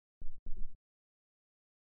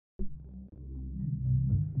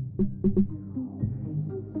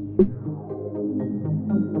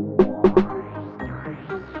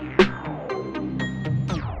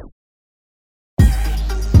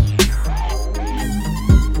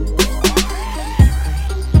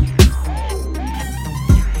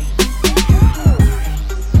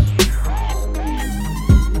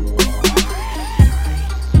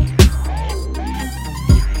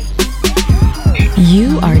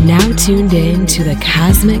now tuned in to the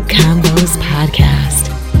Cosmic Convos podcast,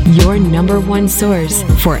 your number one source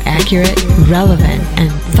for accurate, relevant,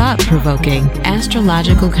 and thought-provoking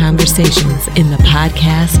astrological conversations in the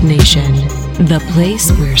podcast nation. The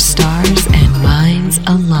place where stars and minds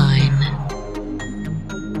align.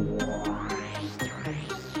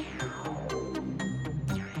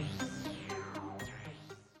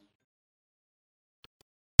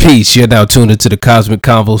 Peace. You're now tuned into the Cosmic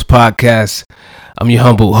Convos podcast. I'm your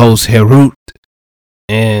humble host, Herut,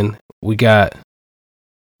 and we got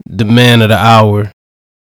the man of the hour,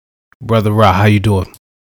 Brother Ra. How you doing?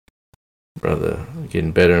 Brother,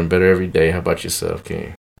 getting better and better every day. How about yourself,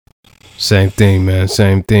 King? Same thing, man.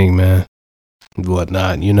 Same thing, man.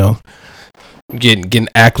 Whatnot, you know, getting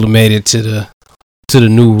acclimated to the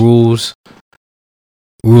new rules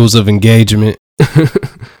of engagement.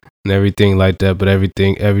 And everything like that, but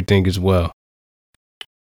everything is well.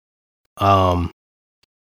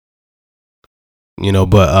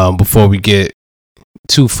 Before we get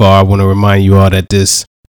too far, I want to remind you all that this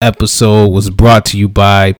episode was brought to you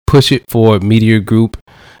by Push It Forward Media Group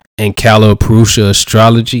and Calipurusha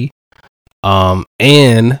Astrology.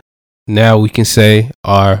 And now we can say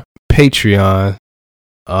our Patreon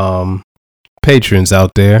patrons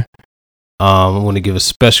out there. I want to give a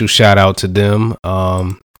special shout out to them.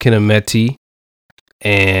 Kinameti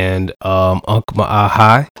and Unkma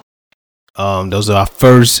Ahai. Those are our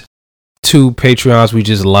first two Patreons we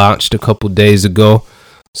just launched a couple days ago.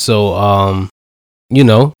 So,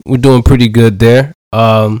 we're doing pretty good there.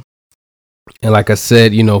 And like I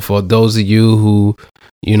said, for those of you who,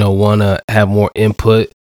 want to have more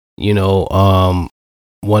input, want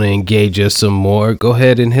to engage us some more, go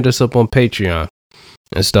ahead and hit us up on Patreon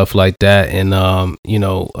and stuff like that, and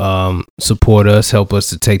support us, help us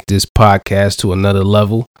to take this podcast to another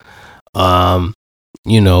level, and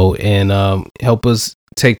help us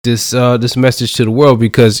take this message to the world,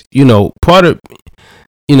 because part of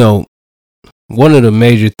one of the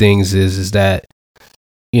major things is that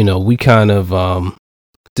we kind of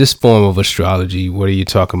this form of astrology, whether you're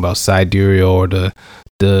talking about sidereal or the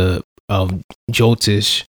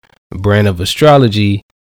Jyotish brand of astrology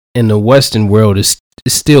in the Western world, it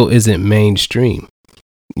still isn't mainstream.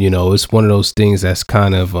 It's one of those things that's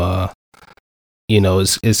kind of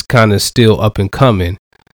it's kind of still up and coming.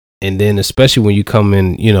 And then especially when you come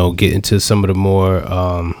in, get into some of the more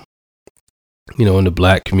in the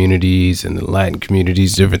Black communities and the Latin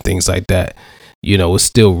communities, different things like that, it's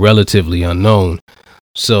still relatively unknown.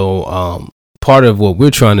 So part of what we're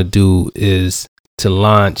trying to do is to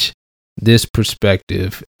launch this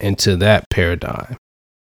perspective into that paradigm.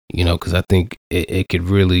 Because I think it could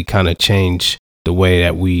really kind of change the way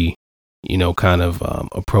that we,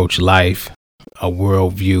 approach life, a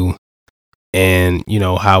worldview, and,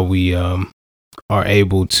 how we are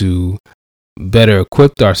able to better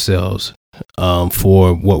equip ourselves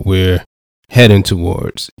for what we're heading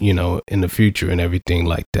towards, in the future and everything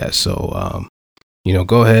like that. So,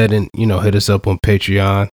 go ahead and, hit us up on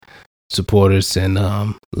Patreon, support us, and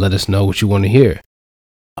let us know what you want to hear.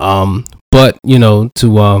 But, to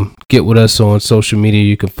get with us on social media,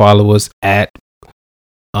 you can follow us at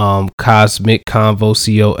Cosmic Convo,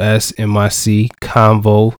 COSMIC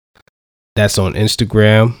Convo. That's on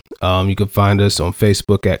Instagram. You can find us on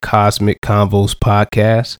Facebook at Cosmic Convos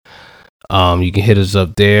Podcast. You can hit us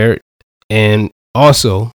up there. And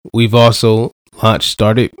also, we've also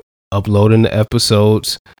started uploading the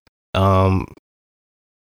episodes, from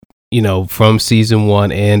season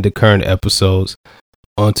 1 and the current episodes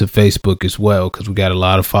onto Facebook as well, because we got a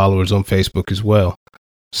lot of followers on Facebook as well.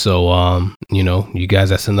 So you guys,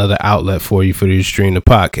 that's another outlet for you to stream the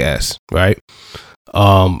podcast, right?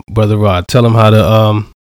 Brother Rod, tell them how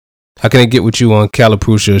can I get with you on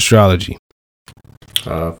Calipurusha Astrology?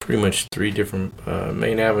 Pretty much 3 different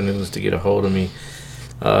main avenues to get a hold of me.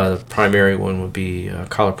 The primary one would be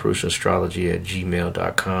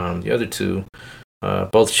calipurushastrology@gmail.com. The other 2,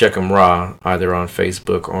 both check them raw, either on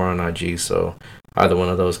Facebook or on IG. So either one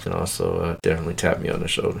of those can also definitely tap me on the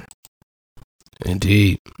shoulder.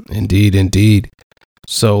 Indeed.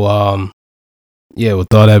 So,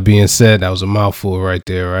 with all that being said, that was a mouthful right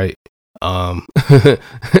there, right? The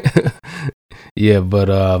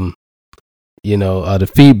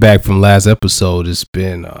feedback from last episode has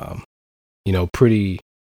been, pretty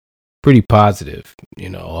positive. A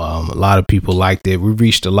lot of people liked it. We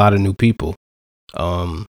reached a lot of new people.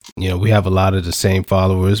 We have a lot of the same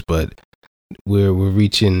followers, but we're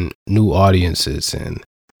reaching new audiences, and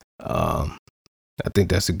I think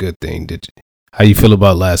that's a good thing. How you feel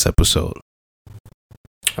about last episode?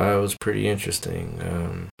 It was pretty interesting.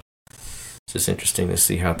 It's just interesting to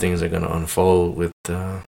see how things are going to unfold with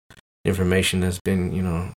information that's been,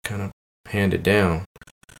 kind of handed down.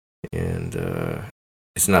 And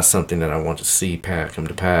it's not something that I want to see come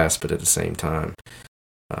to pass, but at the same time,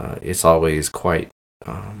 it's always quite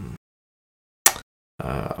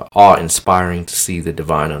awe-inspiring to see the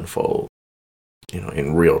divine unfold,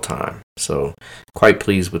 in real time. So quite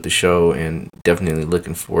pleased with the show, and definitely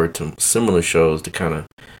looking forward to similar shows to kind of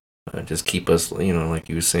just keep us, like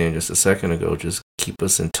you were saying just a second ago, just keep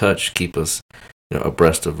us in touch, keep us,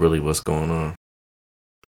 abreast of really what's going on.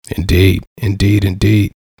 Indeed.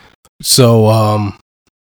 So,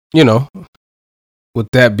 with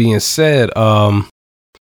that being said,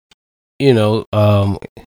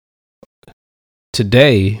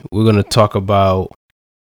 today we're going to talk about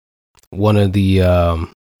one of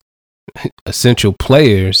the essential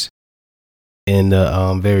players in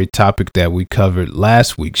the very topic that we covered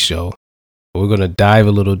last week's show. We're going to dive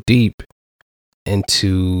a little deep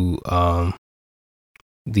into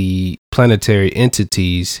the planetary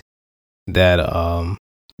entities that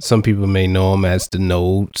some people may know them as the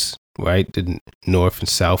nodes, right? The North and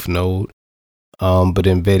South Node. But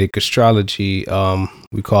in Vedic astrology,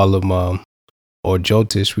 we call them, or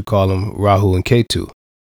Jyotish, we call them Rahu and Ketu.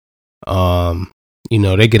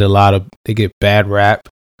 They get bad rap.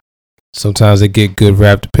 Sometimes they get good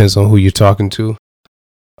rap, depends on who you're talking to.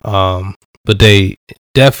 But they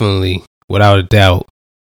definitely, without a doubt,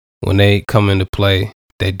 when they come into play,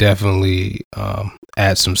 they definitely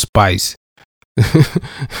add some spice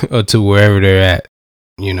to wherever they're at.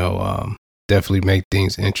 Definitely make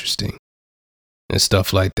things interesting and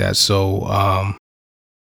stuff like that. So,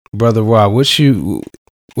 Brother Rob, where you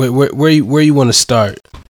want to start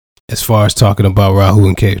as far as talking about Rahu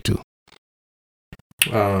and Ketu?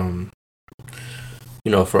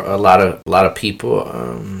 For a lot of people,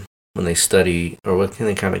 when they study or when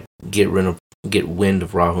they kind of get wind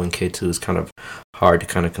of Rahu and Ketu, it's kind of hard to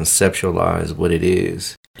kind of conceptualize what it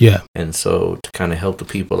is. Yeah. And so to kind of help the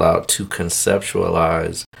people out to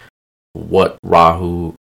conceptualize what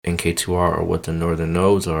Rahu and Ketu are, or what the northern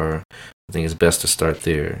nodes are, I think it's best to start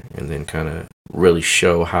there and then kind of really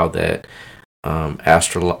show how that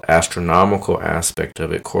astronomical aspect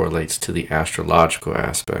of it correlates to the astrological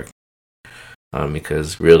aspect.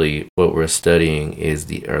 Because really what we're studying is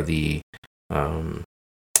the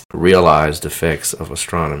realized effects of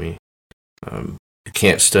astronomy. You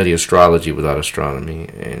can't study astrology without astronomy,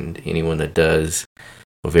 and anyone that does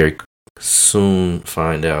will very soon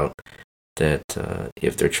find out that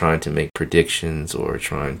if they're trying to make predictions or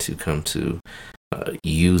trying to come to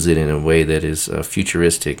use it in a way that is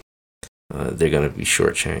futuristic, they're going to be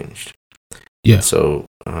shortchanged. Yeah. So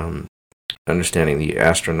understanding the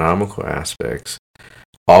astronomical aspects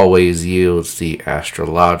always yields the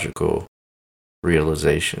astrological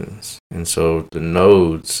realizations. And so the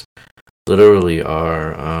nodes literally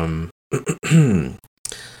are,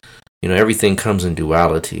 everything comes in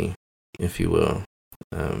duality, if you will.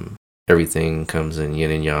 Everything comes in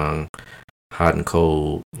yin and yang, hot and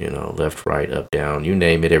cold, left, right, up, down, you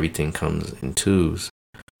name it, everything comes in twos.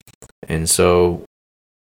 And so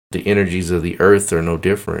the energies of the earth are no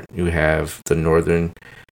different. You have the northern,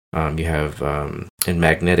 you have in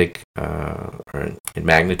magnetism,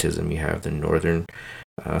 you have the northern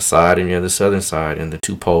side and you have the southern side, and the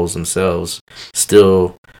two poles themselves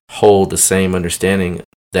still hold the same understanding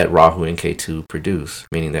that Rahu and Ketu produce,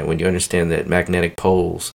 meaning that when you understand that magnetic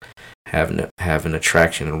poles have an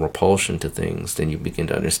attraction and repulsion to things, then you begin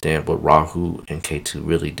to understand what Rahu and Ketu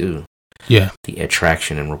really do. Yeah. The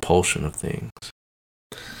attraction and repulsion of things.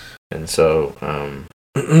 And so,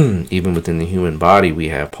 even within the human body, we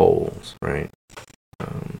have poles, right?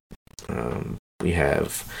 We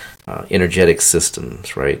have energetic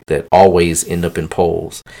systems, right, that always end up in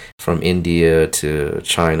poles, from India to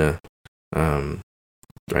China,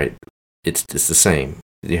 right? It's the same.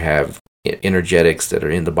 You have energetics that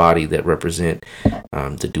are in the body that represent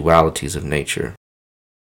the dualities of nature.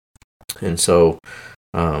 And so,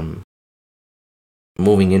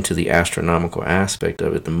 moving into the astronomical aspect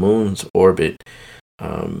of it, the moon's orbit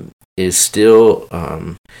is still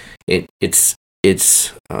it's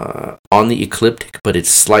on the ecliptic, but it's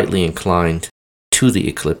slightly inclined to the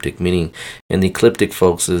ecliptic, meaning in the ecliptic,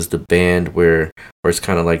 folks, is the band where it's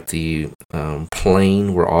kind of like the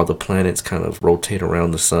plane where all the planets kind of rotate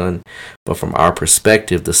around the sun, but from our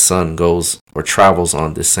perspective, the sun goes or travels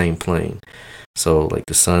on this same plane. So like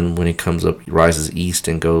the sun, when it comes up, it rises east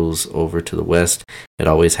and goes over to the west, it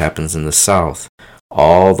always happens in the south.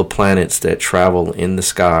 All the planets that travel in the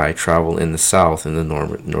sky travel in the south, in the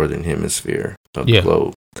northern hemisphere of the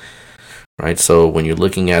globe. Right. So when you're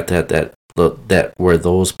looking at that that where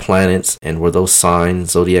those planets and where those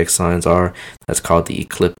signs, zodiac signs are, that's called the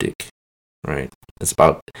ecliptic, right? It's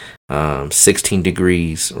about 16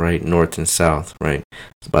 degrees, right, north and south, right?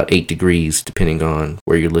 It's about 8 degrees depending on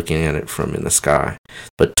where you're looking at it from in the sky,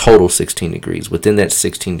 but total 16 degrees. Within that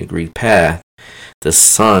 16-degree path, the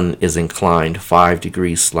sun is inclined 5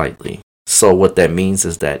 degrees slightly. So what that means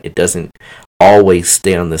is that it doesn't always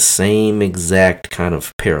stay on the same exact kind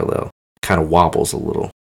of parallel. It kind of wobbles a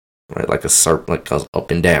little, right? Like a serpent, like goes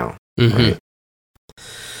up and down, right?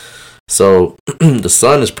 So the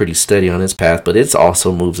sun is pretty steady on its path, but it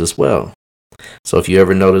also moves as well. So if you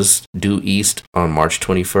ever notice due east on March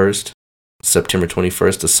 21st, September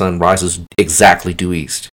 21st, the sun rises exactly due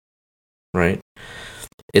east, right?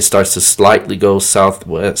 It starts to slightly go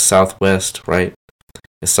southwest, right?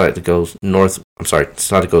 It slightly goes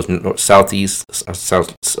southeast,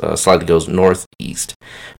 slightly goes northeast,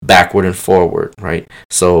 backward and forward, right?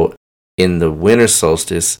 So in the winter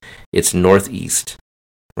solstice, it's northeast,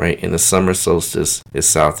 right? In the summer solstice, it's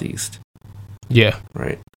southeast. Yeah.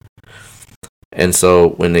 Right. And so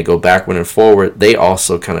when they go backward and forward, they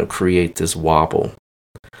also kind of create this wobble,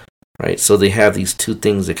 right? So they have these two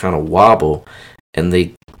things that kind of wobble, and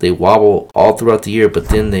they wobble all throughout the year, but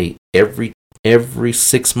then they every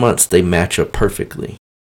 6 months they match up perfectly,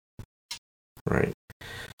 right?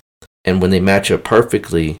 And when they match up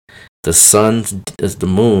perfectly, the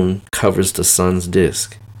moon covers the sun's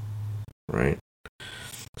disk, right?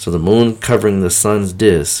 So the moon covering the sun's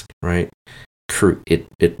disk, right?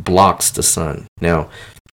 It blocks the sun. Now,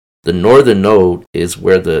 the northern node is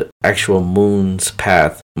where the actual moon's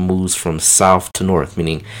path moves from south to north,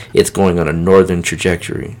 meaning it's going on a northern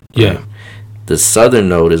trajectory. Right? Yeah. The southern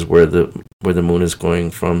node is where the moon is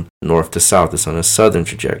going from north to south. It's on a southern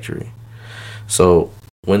trajectory. So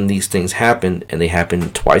when these things happen, and they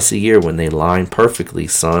happen twice a year when they align perfectly,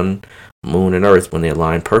 sun, moon, and earth, when they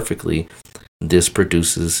align perfectly, this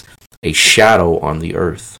produces a shadow on the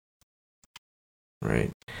earth.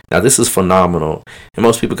 Right? Now, this is phenomenal, and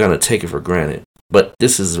most people kind of take it for granted, but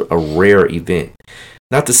this is a rare event.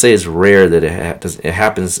 Not to say it's rare that it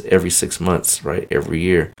happens every 6 months, right? Every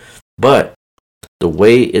year. But the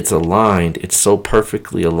way it's aligned, it's so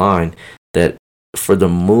perfectly aligned that for the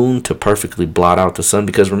moon to perfectly blot out the sun,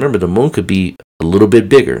 because remember, the moon could be a little bit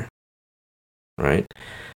bigger, right?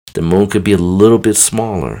 The moon could be a little bit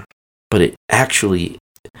smaller, but it actually,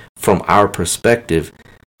 from our perspective,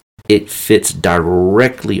 it fits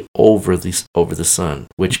directly over the sun,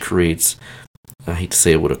 which creates, I hate to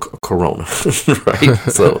say it, with a corona, right?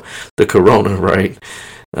 So the corona, right,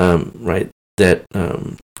 right, that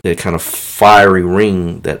kind of fiery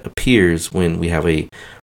ring that appears when we have a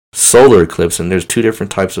solar eclipse. And there's two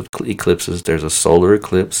different types of eclipses. There's a solar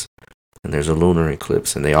eclipse and there's a lunar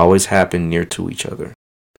eclipse, and they always happen near to each other,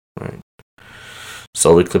 right?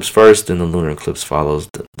 Solar eclipse first, then the lunar eclipse follows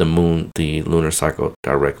the lunar cycle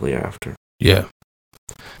directly after. Yeah.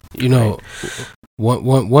 You know,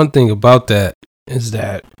 one thing about that is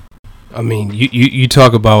that, I mean, you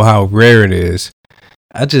talk about how rare it is.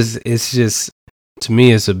 It's just, to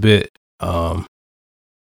me, it's a bit odd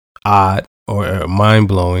or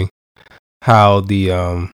mind-blowing how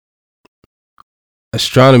the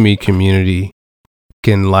astronomy community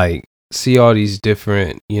can, like, see all these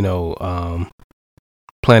different,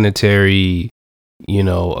 planetary,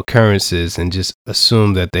 occurrences and just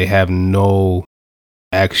assume that they have no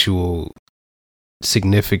actual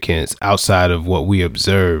significance outside of what we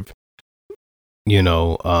observe,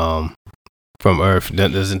 from Earth.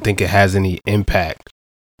 That doesn't think it has any impact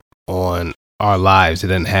on our lives. It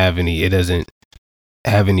doesn't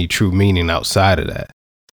have any true meaning outside of that.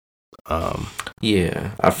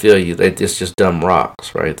 Yeah, I feel you. It's just dumb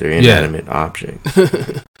rocks, right? They're inanimate objects.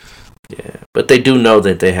 Yeah, but they do know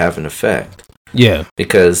that they have an effect. Yeah,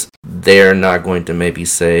 because they're not going to maybe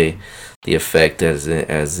say the effect as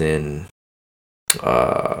in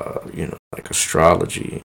like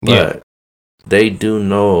astrology, but they do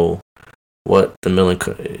know what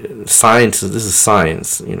the science is. This is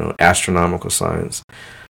science, astronomical science.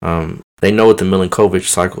 They know what the Milankovitch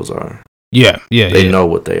cycles are. They know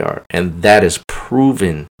what they are, and that is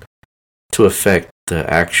proven to affect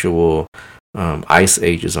the actual ice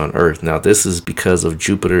ages on Earth. Now, this is because of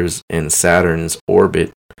Jupiter's and Saturn's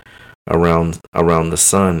orbit around the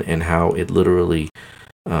sun, and how it literally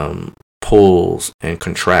pulls and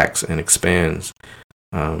contracts and expands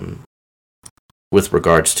with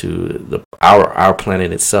regards to our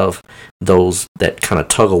planet itself. Those that kind of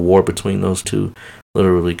tug of war between those two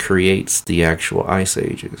literally creates the actual ice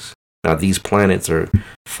ages. Now, these planets are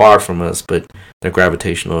far from us, but their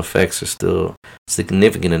gravitational effects are still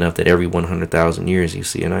significant enough that every 100,000 years you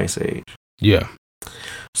see an ice age. Yeah.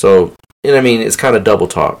 So, and I mean, it's kind of double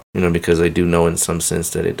talk, because they do know in some sense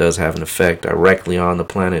that it does have an effect directly on the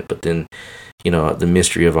planet, but then, the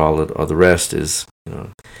mystery of all the rest is,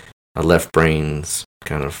 a left brain's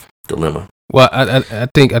kind of dilemma. Well, I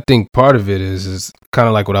think part of it is kind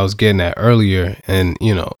of like what I was getting at earlier, and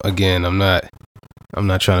again, I'm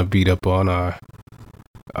not trying to beat up on our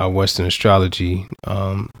Western astrology,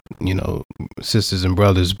 sisters and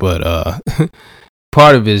brothers, but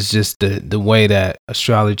part of it is just the way that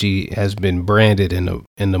astrology has been branded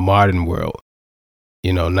in the modern world.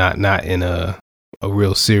 Not in a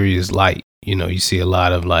real serious light. You see a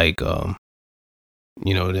lot of like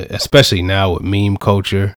especially now with meme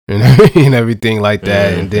culture and everything like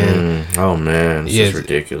that. And then, oh man, it's just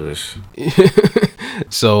ridiculous.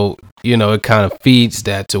 So, it kind of feeds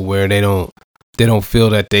that to where they don't feel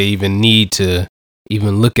that they even need to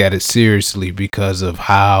even look at it seriously because of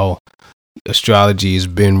how astrology has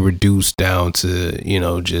been reduced down to,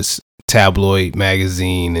 just tabloid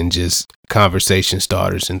magazine and just conversation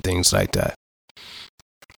starters and things like that.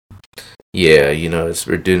 Yeah, it's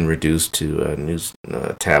been reduced to news,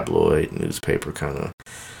 tabloid newspaper kind of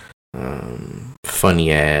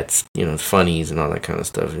funny ads, funnies and all that kind of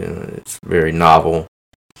stuff. It's very novel,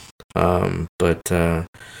 but that's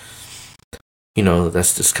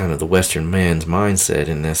just kind of the Western man's mindset,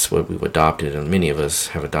 and that's what we've adopted, and many of us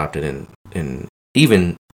have adopted, and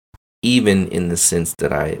even in the sense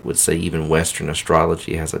that I would say even Western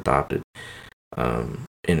astrology has adopted,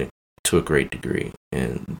 to a great degree,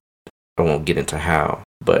 and I won't get into how,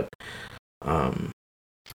 but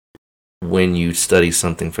when you study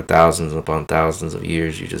something for thousands upon thousands of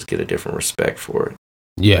years, you just get a different respect for it.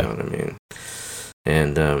 Yeah. You know what I mean?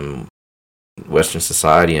 And Western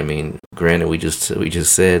society, I mean, granted, we just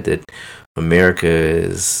said that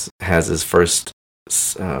America has its first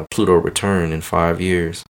Pluto return in 5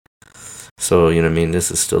 years. So,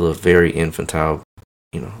 this is still a very infantile,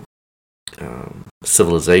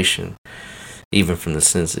 civilization. Even from the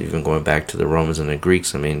sense of even going back to the Romans and the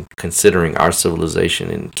Greeks, I mean, considering our civilization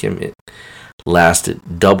in Kemet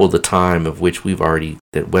lasted double the time of which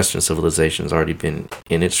that Western civilization has already been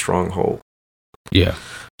in its stronghold. Yeah.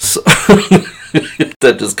 So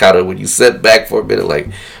that just kind of, when you set back for a minute, like,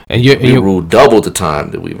 and you ruled double the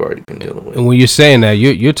time that we've already been dealing with. And when you're saying that,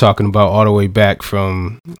 you're talking about all the way back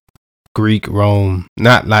from Greek, Rome,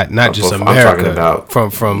 not just America. I'm talking about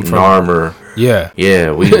from Narmer. Yeah.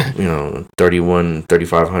 Yeah, we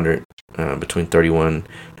 3500 between 31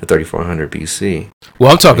 to 3400 BC.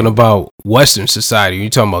 Well, I'm talking about Western society. You're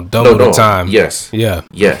talking about double the time. Yes. Yeah.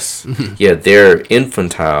 Yes. Yeah, they're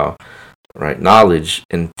infantile, right? Knowledge,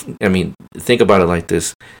 and I mean, think about it like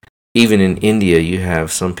this. Even in India, you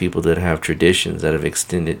have some people that have traditions that have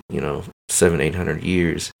extended, 700-800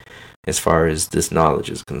 years as far as this knowledge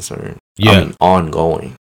is concerned. Yeah. I mean,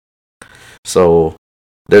 ongoing. So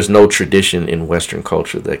there's no tradition in Western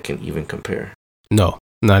culture that can even compare. No,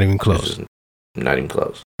 not even close. Not even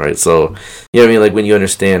close, right? So, I mean, like when you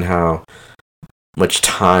understand how much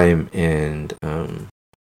time and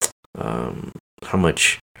how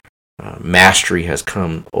much mastery has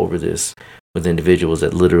come over this with individuals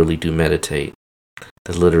that literally do meditate,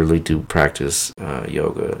 that literally do practice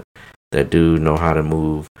yoga, that do know how to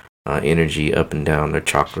move energy up and down their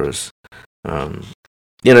chakras. You know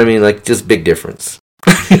what I mean? Like, just big difference.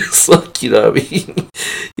 It's like,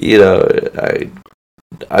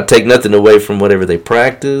 I take nothing away from whatever they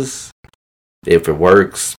practice. If it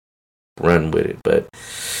works, run with it. But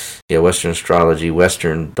yeah, Western astrology, the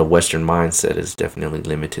Western mindset is definitely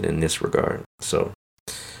limited in this regard. So,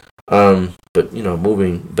 but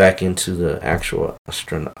moving back into the actual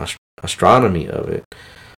astronomy of it,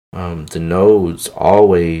 the nodes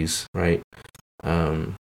always, right?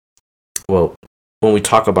 Well, when we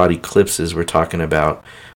talk about eclipses, we're talking about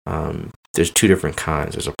there's two different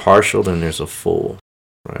kinds. There's a partial and there's a full,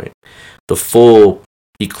 right? The full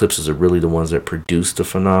eclipses are really the ones that produce the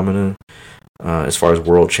phenomenon, as far as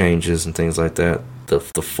world changes and things like that. The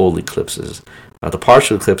full eclipses. The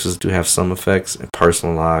partial eclipses do have some effects in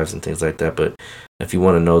personal lives and things like that, but if you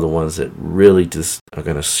want to know the ones that really just are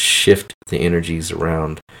going to shift the energies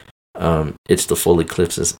around, it's the full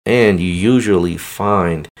eclipses. And you usually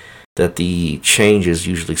find that the changes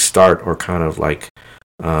usually start or kind of like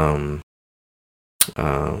 0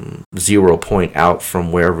 point out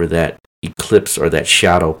from wherever that eclipse or that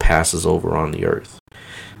shadow passes over on the earth.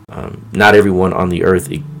 Not everyone on the earth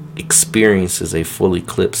experiences a full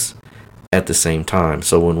eclipse at the same time.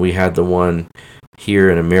 So when we had the one here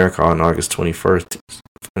in America on August 21st,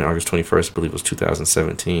 I believe it was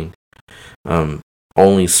 2017,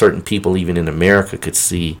 only certain people even in America could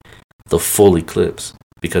see the full eclipse.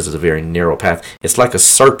 because it's a very narrow path. It's like a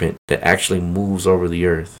serpent that actually moves over the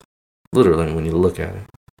earth, literally, when you look at it.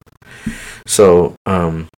 So,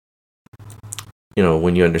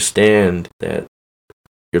 when you understand that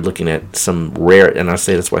you're looking at some rare, and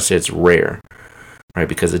that's why I say it's rare, right?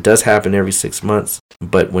 Because it does happen every 6 months,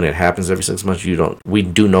 but when it happens every 6 months, we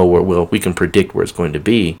do know we can predict where it's going to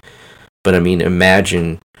be. But I mean,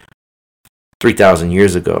 imagine 3,000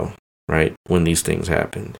 years ago, right, when these things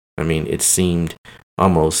happened. I mean, it seemed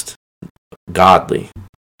almost godly.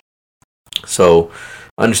 So,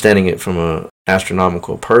 understanding it from an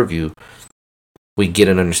astronomical purview, we get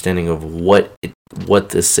an understanding of what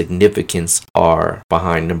the significance are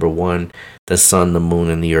behind, number one, the sun, the moon,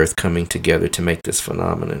 and the earth coming together to make this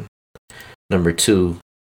phenomenon. Number two,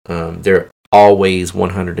 they're always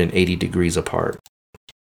 180 degrees apart,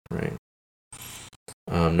 right?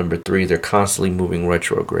 Number three, they're constantly moving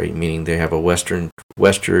retrograde, meaning they have a western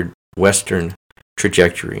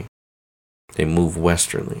trajectory. They move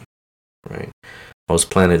westerly, right? Most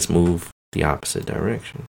planets move the opposite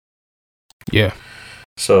direction. Yeah.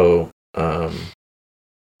 So,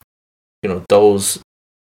 those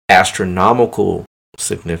astronomical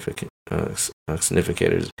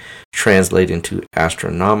significators translate into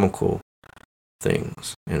astronomical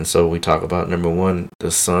things. And so we talk about, number one,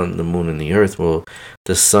 the sun, the moon, and the earth. Well,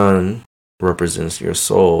 the sun represents your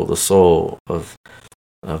soul, the soul of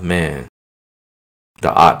man,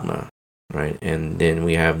 the Atma, right? And then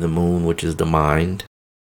we have the moon, which is the mind.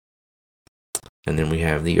 And then we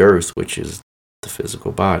have the earth, which is the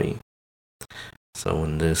physical body. So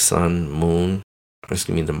when the sun, moon,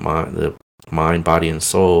 the mind, body, and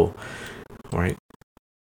soul, right,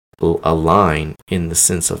 will align in the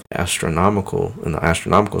sense of astronomical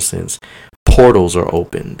sense, portals are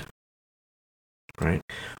opened, right?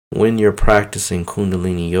 When you're practicing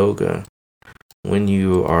Kundalini yoga, when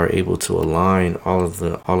you are able to align all of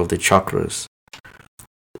the chakras,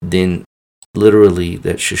 then literally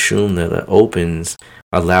that Shishum that opens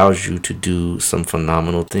allows you to do some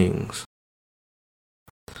phenomenal things.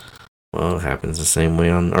 Well, it happens the same way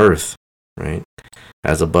on earth, right?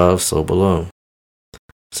 As above, so below.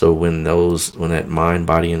 So when that mind,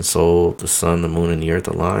 body, and soul, the sun, the moon, and the earth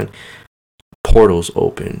align, portals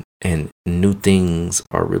open and new things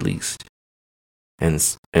are released. And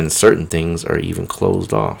certain things are even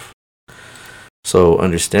closed off. So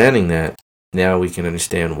understanding that, now we can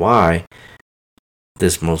understand why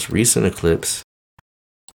this most recent eclipse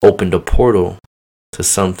opened a portal to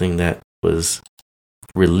something that was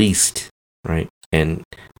released, right? And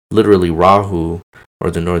literally Rahu,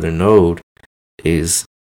 or the northern node, is,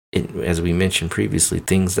 as we mentioned previously,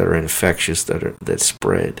 things that are infectious, that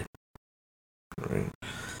spread, right?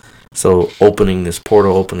 So opening this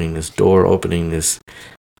portal, opening this door, opening this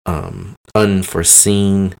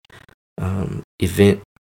unforeseen event,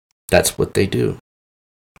 that's what they do.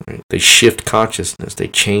 Right? They shift consciousness. They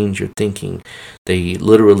change your thinking. They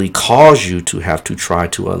literally cause you to have to try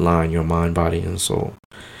to align your mind, body, and soul.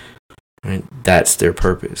 Right? That's their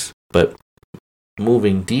purpose. But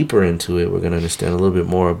moving deeper into it, we're going to understand a little bit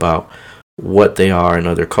more about what they are in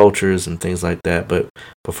other cultures and things like that. But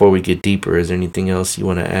before we get deeper, is there anything else you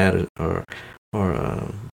want to add or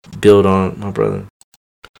build on, my brother?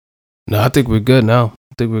 No, I think we're good now.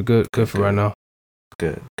 I think we're good for right now.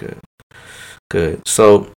 Good.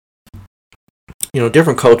 So,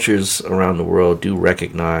 different cultures around the world do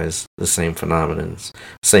recognize the same phenomena.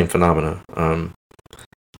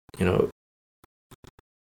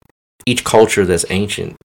 Each culture that's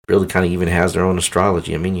ancient really kind of even has their own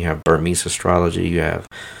astrology. I mean, you have Burmese astrology, you have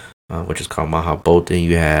which is called Mahabodhi,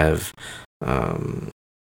 you have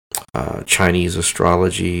Chinese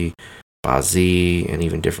astrology, Bazi, and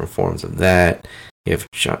even different forms of that. You have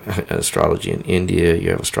astrology in India,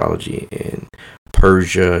 you have astrology in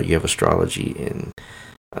Persia, you have astrology in,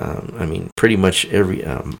 pretty much every,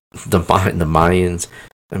 the Mayans.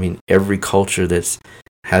 I mean, every culture that's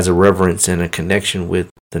has a reverence and a connection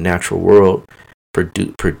with the natural world,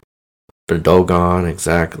 Dogon,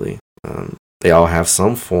 exactly. They all have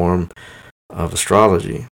some form of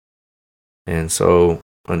astrology. And so,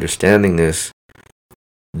 understanding this,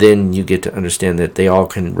 then you get to understand that they all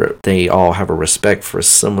have a respect for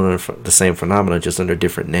the same phenomena, just under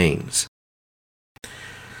different names.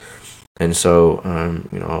 And so,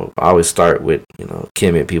 I always start with,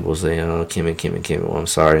 Kemet. People say, Kemet. Well, I'm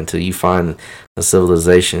sorry, until you find a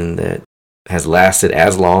civilization that has lasted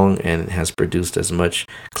as long and has produced as much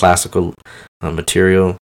classical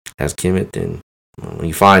material as Kemet, then when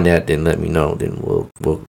you find that, then let me know. Then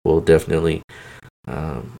we'll definitely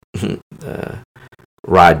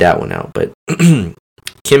ride that one out. But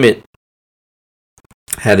Kemet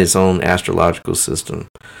had its own astrological system.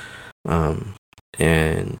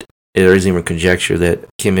 And there is even conjecture that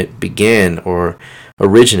Kemet began or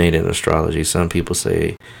originated in astrology. Some people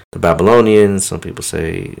say the Babylonians, some people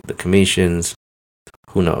say the Cometians.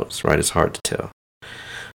 Who knows, right? It's hard to tell.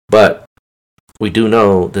 But we do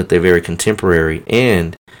know that they're very contemporary.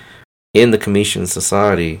 And in the Cometian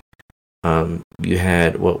society, you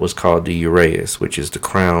had what was called the uraeus, which is the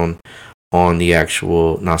crown on the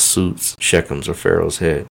actual Nasut's, Shechem's, or Pharaoh's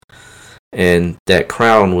head. And that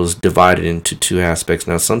crown was divided into two aspects.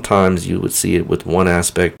 Now, sometimes you would see it with one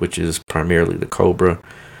aspect, which is primarily the cobra,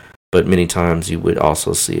 but many times you would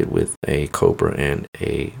also see it with a cobra and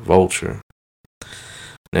a vulture.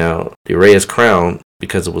 Now, the uraeus crown,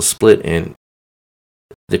 because it was split, and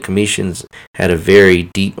the Cometians had a very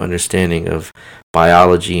deep understanding of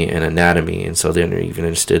biology and anatomy, and so they even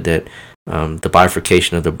understood that the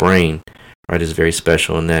bifurcation of the brain, right, is very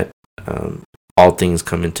special, and that all things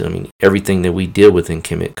come into, everything that we deal with in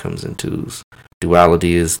Kemet comes into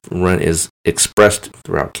duality, is expressed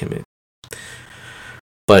throughout Kemet.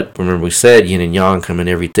 But remember, we said yin and yang come in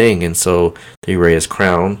everything, and so the uraeus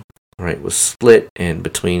crown, right, was split, and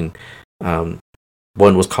between one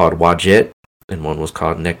was called Wadjet and one was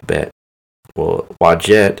called Nekbet. Well,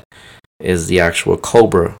 Wadjet is the actual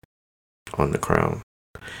cobra on the crown,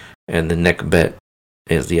 and the Nekbet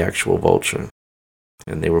is the actual vulture.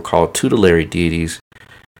 And they were called tutelary deities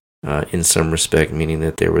in some respect, meaning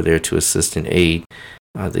that they were there to assist and aid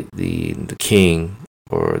the king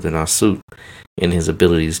or the Nasut in his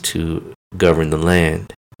abilities to govern the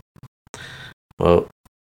land. Well,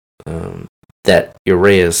 that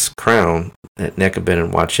uraeus crown, that Nekbet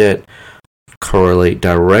and Wadjet, correlate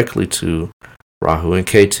directly to Rahu and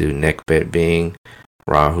Ketu, Nekbet being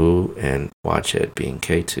Rahu and Wadjet being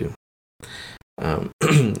Ketu.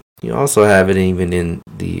 You also have it even in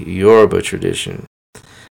the Yoruba tradition.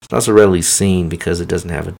 It's not so readily seen because it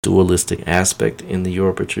doesn't have a dualistic aspect in the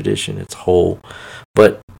Yoruba tradition. It's whole,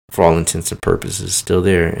 but for all intents and purposes, still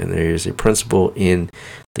there. And there is a principle in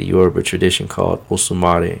the Yoruba tradition called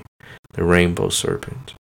Osumare, the rainbow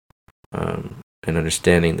serpent. And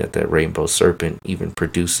understanding that rainbow serpent even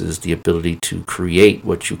produces the ability to create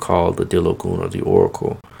what you call the Dilogun, or the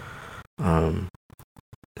oracle.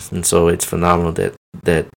 And so it's phenomenal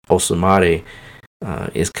that Osumare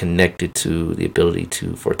is connected to the ability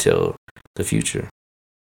to foretell the future,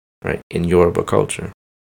 right, in Yoruba culture.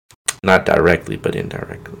 Not directly, but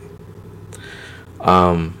indirectly.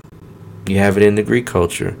 You have it in the Greek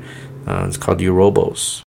culture. It's called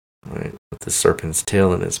Eurobos, right, with the serpent's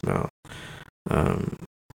tail in its mouth.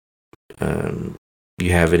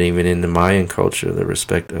 You have it even in the Mayan culture, the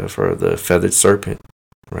respect for the feathered serpent,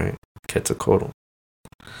 right, Quetzalcoatl.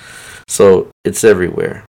 So it's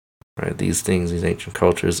everywhere, right? These things, these ancient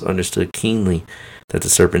cultures understood keenly that the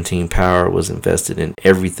serpentine power was invested in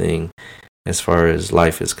everything as far as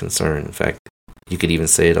life is concerned. In fact, you could even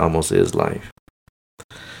say it almost is life.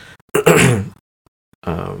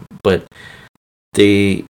 But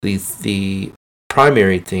the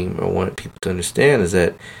primary thing I want people to understand is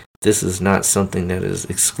that this is not something that is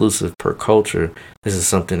exclusive per culture. This is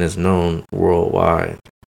something that's known worldwide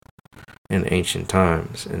in ancient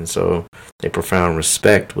times. And so a profound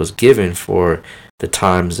respect was given for the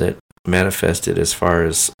times that manifested as far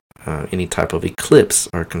as any type of eclipse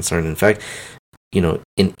are concerned. In fact, in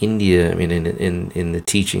India, in the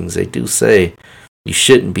teachings, they do say you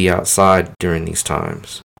shouldn't be outside during these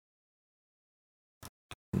times.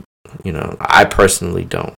 I personally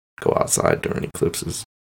don't go outside during eclipses.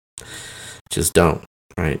 Just don't,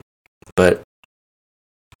 right? But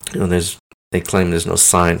they claim there's no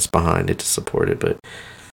science behind it to support it, but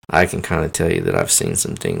I can kind of tell you that I've seen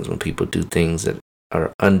some things when people do things that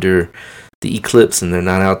are under the eclipse and they're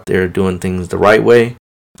not out there doing things the right way,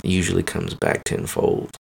 it usually comes back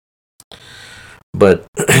tenfold. But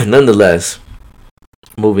nonetheless,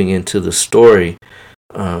 moving into the story,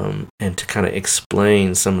 and to kind of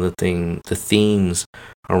explain some of the themes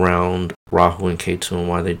around Rahu and Ketu and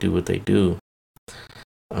why they do what they do,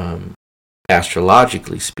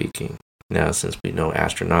 astrologically speaking. Now, since we know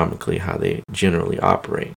astronomically how they generally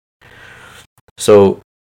operate. So,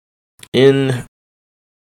 in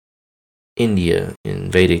India, in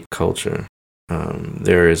Vedic culture,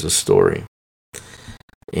 there is a story.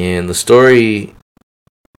 And the story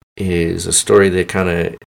is a story that kind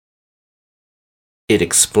of, it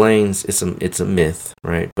explains, it's a myth,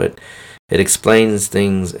 right? But it explains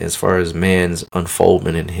things as far as man's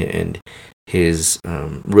unfoldment and his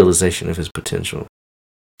realization of his potential.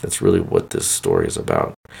 That's really what this story is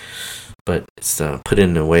about. But it's put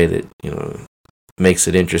in a way that, makes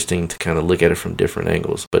it interesting to kind of look at it from different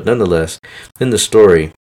angles. But nonetheless, in the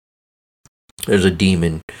story, there's a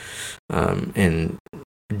demon, and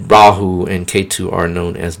Rahu and Ketu are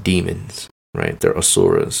known as demons, right? They're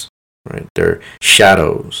asuras, right? They're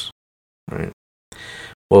shadows, right?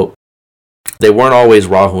 Well, they weren't always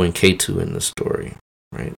Rahu and Ketu in the story,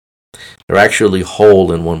 right? They're actually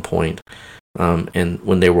whole in one point, and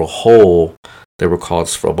when they were whole, they were called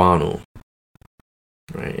Svrabanu,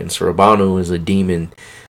 right? And Svrabanu is a demon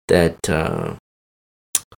that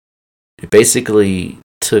basically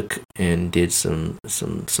took and did some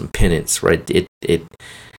penance, right? It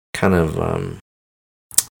kind of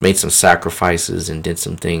made some sacrifices and did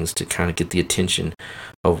some things to kind of get the attention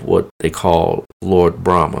of what they call Lord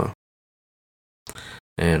Brahma.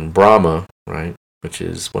 And Brahma, right, which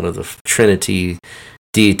is one of the Trinity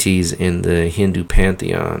deities in the Hindu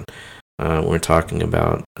pantheon. We're talking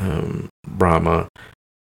about Brahma,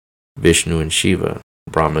 Vishnu, and Shiva.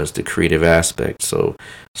 Brahma is the creative aspect. So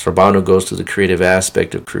Svrabanu goes to the creative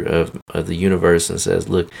aspect of the universe and says,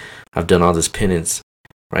 look, I've done all this penance,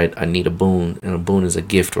 right? I need a boon, and a boon is a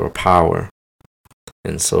gift or a power.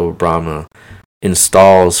 And so Brahma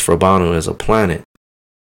installs Svrabanu as a planet.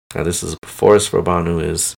 Now this is before Svrabanu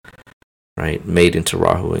is, right, made into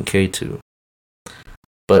Rahu and Ketu.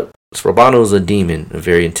 But Svrabanu is a demon, a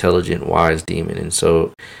very intelligent, wise demon. And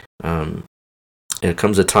so there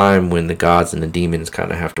comes a time when the gods and the demons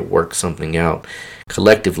kind of have to work something out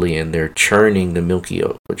collectively, and they're churning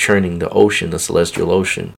the ocean, the celestial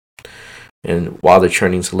ocean. And while they're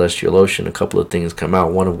churning celestial ocean, a couple of things come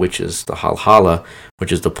out, one of which is the halhala,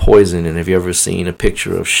 which is the poison. And have you ever seen a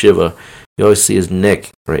picture of Shiva? You always see his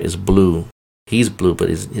neck, right, is blue. He's blue, but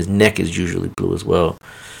his neck is usually blue as well.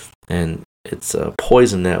 And it's a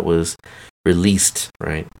poison that was released,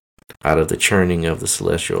 right, out of the churning of the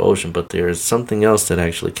celestial ocean. But there's something else that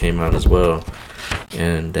actually came out as well.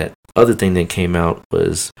 And that other thing that came out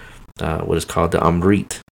was what is called the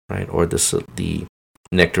Amrit, right, or the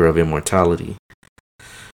nectar of immortality.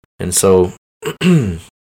 And so the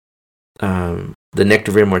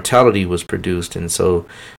nectar of immortality was produced, and so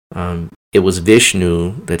it was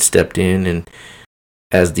Vishnu that stepped in and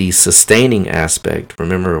as the sustaining aspect.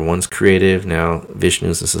 Remember, one's creative, now Vishnu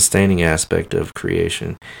is the sustaining aspect of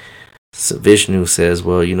creation. So Vishnu says,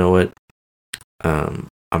 well, you know what,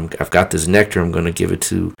 I've got this nectar, I'm going to give it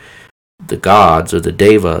to the gods or the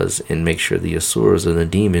devas and make sure the asuras or the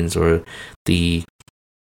demons or the...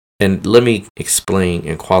 And let me explain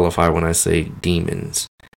and qualify when I say demons.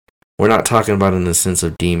 We're not talking about in the sense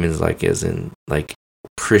of demons like as in like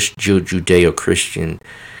Judeo-Christian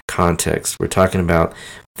context. We're talking about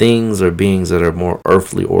things or beings that are more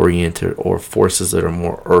earthly oriented or forces that are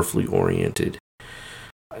more earthly oriented.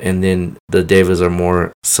 And then the devas are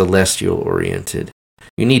more celestial oriented.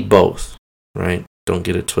 You need both, right? Don't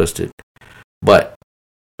get it twisted. But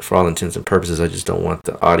for all intents and purposes, I just don't want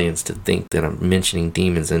the audience to think that I'm mentioning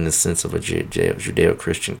demons in the sense of a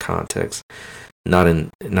Judeo-Christian context. Not in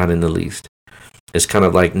the least. It's kind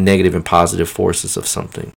of like negative and positive forces of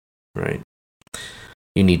something, right?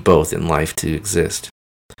 You need both in life to exist.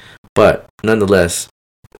 But nonetheless,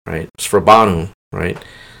 right, Svrabanu, right,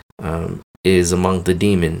 is among the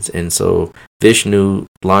demons. And so Vishnu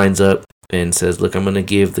lines up and says, look, I'm going to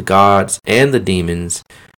give the gods and the demons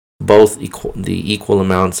both the equal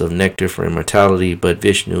amounts of nectar for immortality, but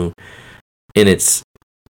Vishnu, in its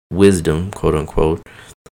wisdom, quote unquote,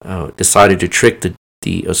 decided to trick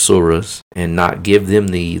the asuras and not give them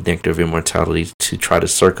the nectar of immortality to try to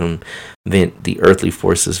circumvent the earthly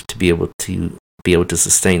forces to be able to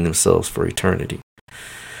sustain themselves for eternity.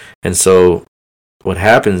 And so what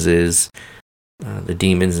happens is the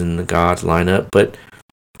demons and the gods line up, but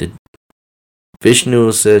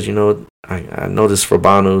Vishnu says, you know, I know this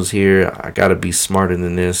Svrbanu's here. I got to be smarter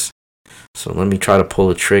than this. So let me try to pull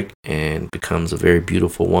a trick, and becomes a very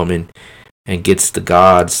beautiful woman and gives the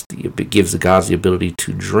gods the ability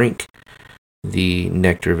to drink the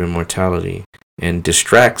nectar of immortality and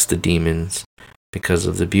distracts the demons because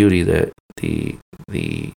of the beauty that the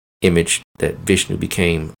image that Vishnu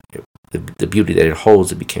became, the beauty that it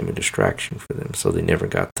holds, it became a distraction for them. So they never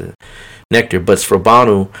got the nectar. But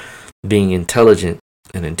Svrabanu, being an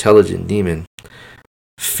intelligent demon,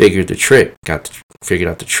 figured out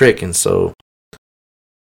the trick, and so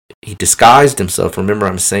he disguised himself. Remember,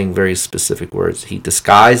 I'm saying very specific words. He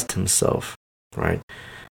disguised himself, right,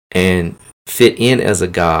 and fit in as a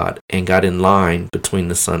god and got in line between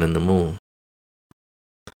the sun and the moon.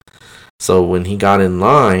 So when he got in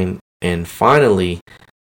line, and finally,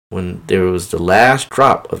 when there was the last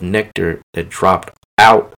drop of nectar that dropped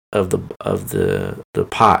out of the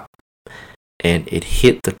pot, and it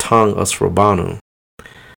hit the tongue of Srabanu,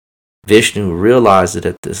 Vishnu realized it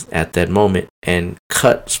at that moment and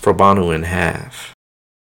cut Srabanu in half.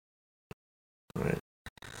 Right.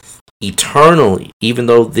 Eternally, even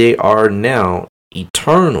though they are now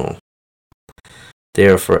eternal, they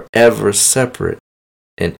are forever separate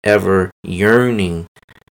and ever yearning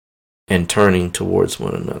and turning towards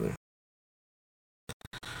one another.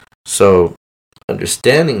 So,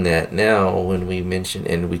 understanding that now, when we mention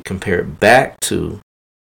and we compare it back to,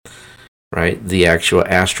 right, the actual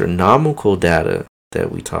astronomical data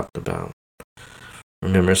that we talked about.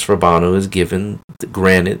 Remember, Srabanu is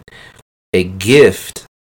granted a gift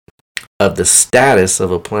of the status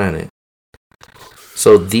of a planet.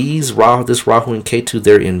 So this Rahu and Ketu,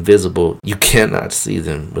 they're invisible. You cannot see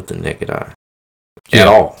them with the naked eye at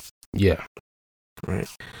all. Yeah. Right.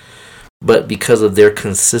 But because of their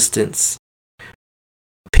consistency,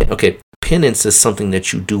 penance is something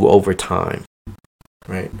that you do over time,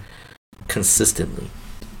 right? Consistently,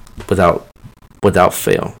 without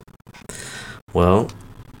fail. Well,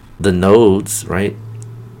 the nodes, right?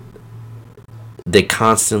 They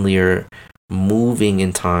constantly are moving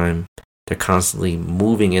in time. They're constantly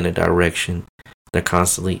moving in a direction. They're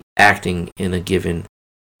constantly acting in a given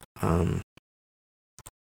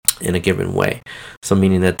way. So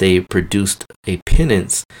meaning that they produced a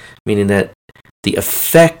penance, meaning that the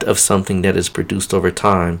effect of something that is produced over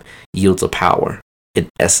time yields a power in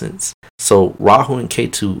essence. So Rahu and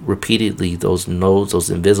Ketu repeatedly, those nodes, those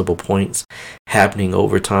invisible points happening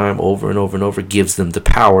over time, over and over and over, gives them the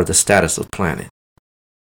power, the status of planet.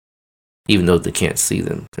 Even though they can't see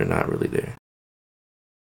them, they're not really there.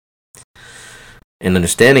 And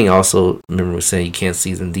understanding also, remember we saying you can't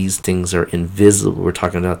see them, these things are invisible. We're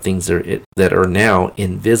talking about things that are now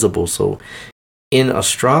invisible. So in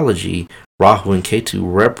astrology, Rahu and Ketu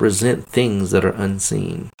represent things that are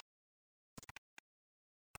unseen.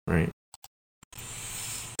 Right?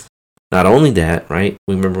 Not only that, right?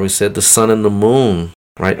 Remember we said the sun and the moon,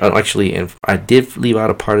 right? Actually, and I did leave out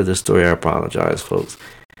a part of the story. I apologize, folks.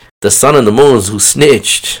 The sun and the moon is who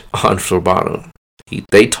snitched on Srabanu.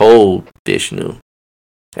 They told Vishnu,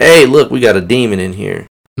 "Hey, look, we got a demon in here."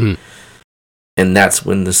 Mm. And that's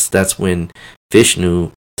when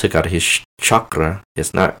Vishnu took out his chakra.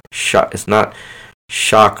 It's not chakras.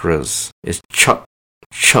 It's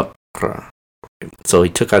chakra. So he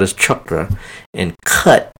took out his chakra and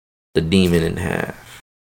cut the demon in half.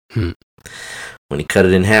 Hmm. When he cut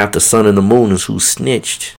it in half, the sun and the moon is who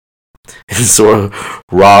snitched. And so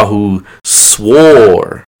Rahu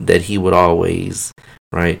swore that he would always,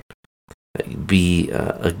 right, be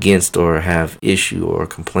against or have issue or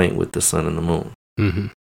complaint with the sun and the moon. Mm-hmm.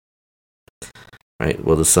 Right.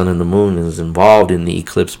 Well, the sun and the moon is involved in the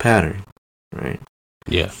eclipse pattern. Right.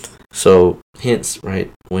 Yeah. So hence,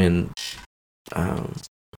 right, when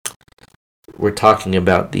we're talking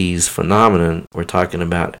about these phenomena, we're talking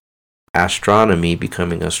about astronomy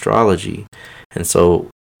becoming astrology. And so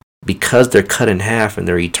because they're cut in half and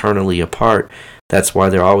they're eternally apart, that's why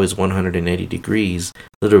they're always 180 degrees,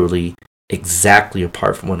 literally exactly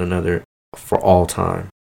apart from one another for all time.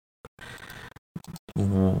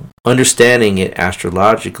 Understanding it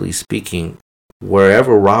astrologically speaking,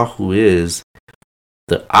 wherever Rahu is,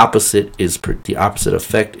 the opposite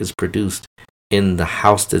effect is produced in the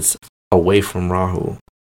house that's away from Rahu,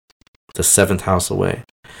 the 7th house away.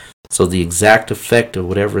 So the exact effect of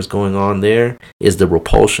whatever is going on there is the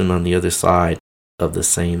repulsion on the other side of the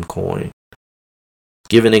same coin.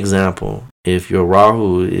 Give an example. If your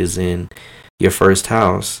Rahu is in your first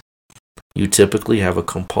house, you typically have a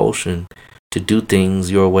compulsion to do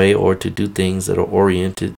things your way or to do things that are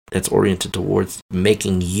oriented towards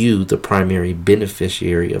making you the primary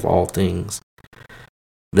beneficiary of all things.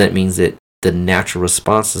 That means that the natural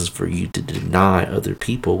response is for you to deny other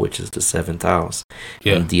people, which is the 7th house.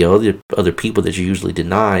 Yeah. And the other people that you usually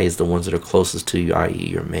deny is the ones that are closest to you, i.e.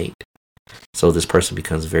 your mate. So this person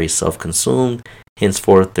becomes very self-consumed,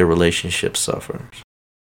 henceforth their relationship suffers.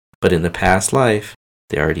 But in the past life,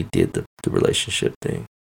 they already did the relationship thing.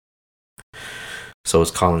 So it's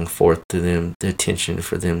calling forth to them the attention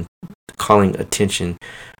for them, calling attention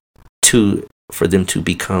for them to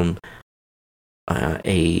become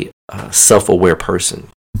a self-aware person,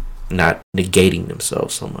 not negating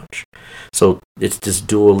themselves so much. So it's this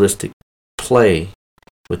dualistic play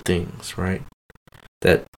with things, right?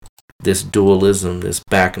 That this dualism, this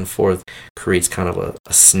back and forth, creates kind of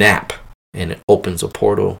a snap, and it opens a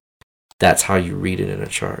portal. That's how you read it in a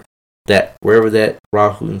chart. That wherever that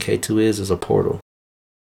Rahu and Ketu is a portal.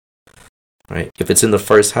 Right? If it's in the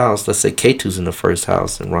first house, let's say Ketu's in the first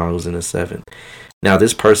house and Rahu's in the 7th. Now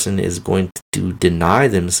this person is going to deny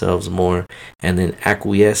themselves more and then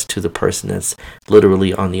acquiesce to the person that's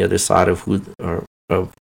literally on the other side of who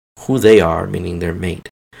they are, meaning their mate.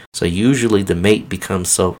 So usually the mate becomes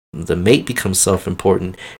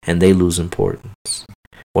self-important and they lose importance.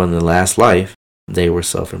 Well, in the last life, they were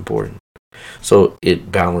self-important. So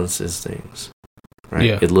it balances things, right?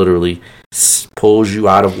 Yeah. It literally pulls you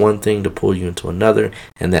out of one thing to pull you into another,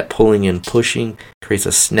 and that pulling and pushing creates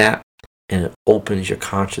a snap, and it opens your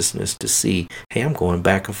consciousness to see, hey, I'm going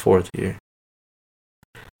back and forth here,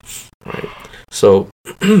 right? So,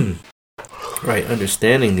 right,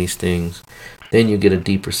 understanding these things, then you get a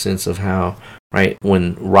deeper sense of how, right,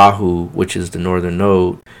 when Rahu, which is the northern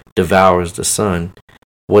node, devours the sun,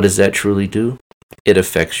 what does that truly do? It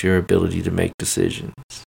affects your ability to make decisions.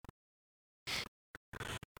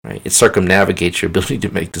 Right? It circumnavigates your ability to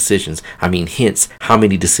make decisions. I mean, hence, how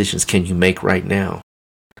many decisions can you make right now?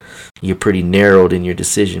 You're pretty narrowed in your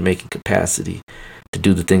decision-making capacity to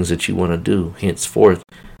do the things that you want to do. Henceforth,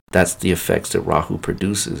 that's the effects that Rahu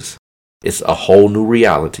produces. It's a whole new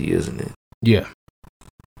reality, isn't it? Yeah.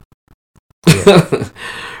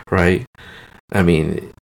 Right? I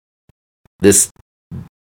mean, this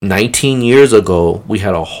 19 years ago, we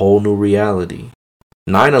had a whole new reality.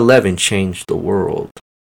 9/11 changed the world.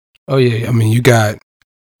 Oh, yeah. I mean, you got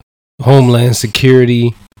Homeland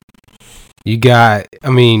Security. You got, I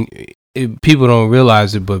mean, people don't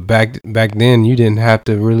realize it, but back then, you didn't have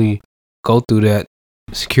to really go through that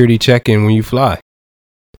security check-in when you fly.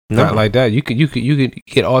 No. Not like that. You could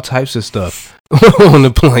get all types of stuff on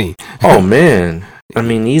the plane. Oh, man. I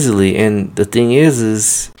mean, easily. And the thing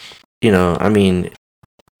is, you know, I mean,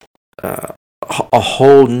 a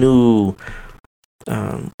whole new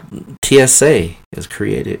TSA is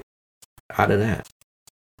created out of that.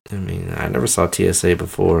 I mean, I never saw TSA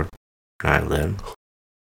before 9/11.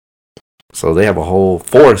 So they have a whole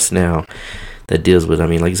force now that deals with, I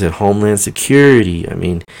mean, like you said, Homeland Security. I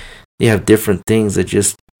mean, they have different things that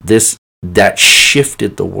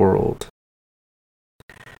shifted the world.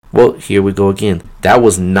 Well, here we go again. That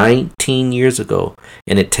was 19 years ago,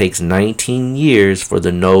 and it takes 19 years for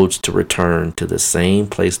the nodes to return to the same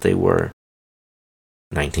place they were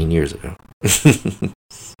 19 years ago.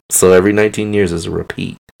 So every 19 years is a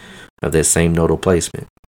repeat of that same nodal placement.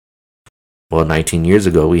 Well, 19 years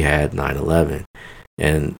ago, we had 9/11.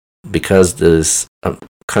 And because this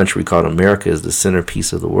country called America is the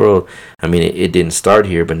centerpiece of the world, I mean, it didn't start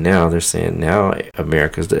here, but now they're saying now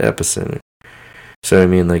America is the epicenter. So, I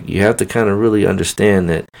mean, like, you have to kind of really understand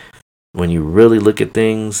that when you really look at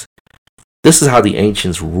things, this is how the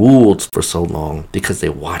ancients ruled for so long, because they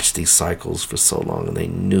watched these cycles for so long and they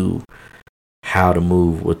knew how to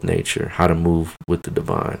move with nature, how to move with the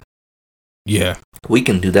divine. Yeah. We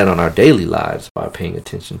can do that on our daily lives by paying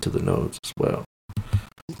attention to the nodes as well.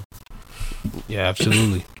 Yeah,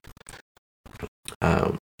 absolutely.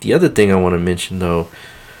 The other thing I want to mention, though,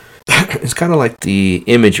 it's kind of like the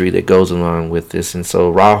imagery that goes along with this. And so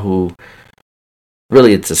Rahu,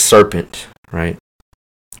 really, it's a serpent, right?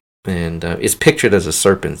 And it's pictured as a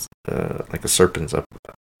serpent, like a serpent's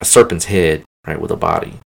head, right, with a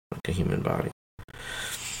body, like a human body.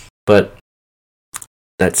 But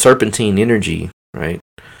that serpentine energy, right?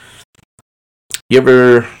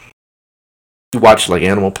 You watch like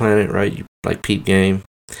Animal Planet, right? You like Peep Game.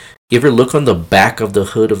 You ever look on the back of the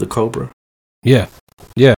hood of the cobra? Yeah.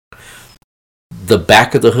 Yeah. The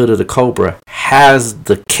back of the hood of the cobra has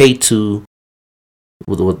the Ketu.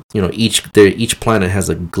 With you know, each planet has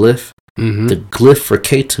a glyph. Mm-hmm. The glyph for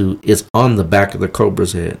Ketu is on the back of the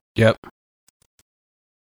cobra's head. Yep.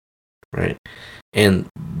 Right. And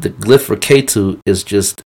the glyph for Ketu is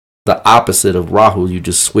just the opposite of Rahu. You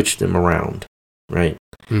just switch them around. Right.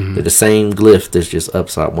 Mm-hmm. They're the same glyph. There's just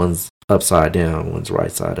one's upside down, one's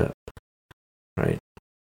right side up. Right.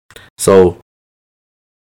 So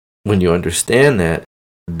when you understand that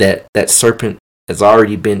serpent has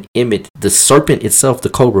already been imaged, the serpent itself, the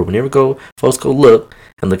cobra, whenever folks go look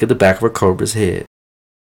and look at the back of a cobra's head,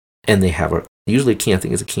 and they have usually a king, I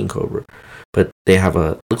think it's a king cobra, but they have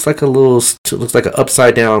looks like an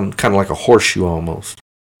upside down, kind of like a horseshoe almost.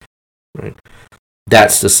 Right.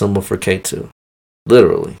 That's the symbol for Ketu.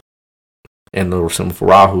 Literally. And the symbol for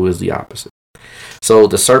Rahu is the opposite. So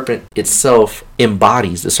the serpent itself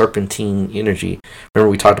embodies the serpentine energy.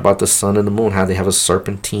 Remember we talked about the sun and the moon, how they have a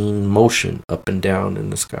serpentine motion up and down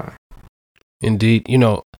in the sky. Indeed. You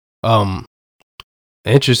know,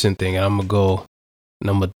 interesting thing, and I'm going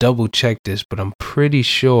to double check this, but I'm pretty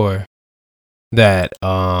sure that,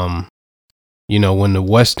 you know, when the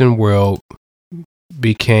Western world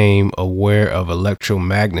became aware of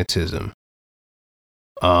electromagnetism,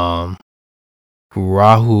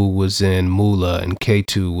 Rahu was in Mula and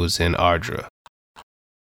Ketu was in Ardra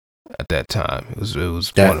at that time. It was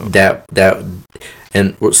one of that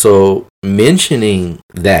and so mentioning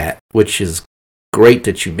that, which is great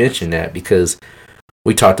that you mentioned that, because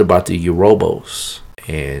we talked about the Urobos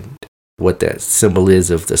and what that symbol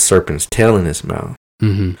is of the serpent's tail in his mouth.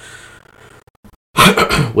 Mm-hmm.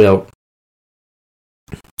 Well,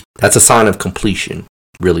 that's a sign of completion,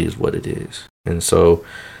 really, is what it is. And so,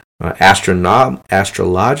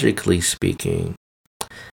 astrologically speaking,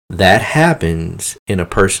 that happens in a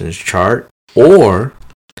person's chart, or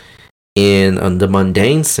in the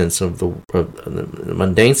mundane sense of the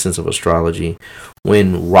mundane sense of astrology,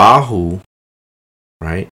 when Rahu,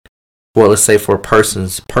 right? Well, let's say for a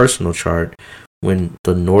person's personal chart, when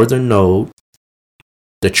the northern node,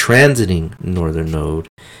 the transiting northern node,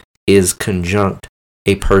 is conjunct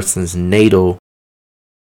a person's natal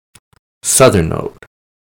southern node.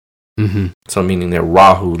 Mm-hmm. So meaning that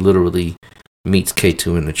Rahu literally meets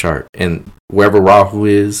Ketu in the chart. And wherever Rahu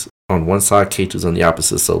is on one side, Ketu's on the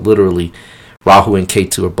opposite. So literally, Rahu and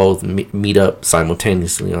Ketu are both meet up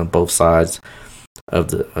simultaneously on both sides of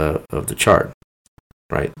the chart.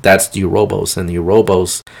 Right? That's the Urobos. And the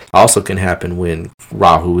Urobos also can happen when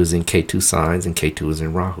Rahu is in Ketu signs and Ketu is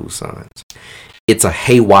in Rahu signs. It's a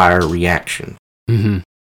haywire reaction. Mm-hmm.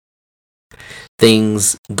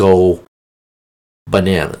 Things go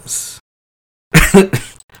bananas.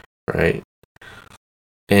 Right?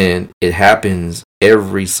 And it happens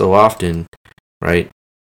every so often, right?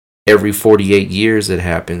 Every 48 years it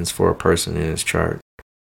happens for a person in his chart,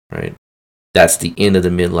 right? That's the end of the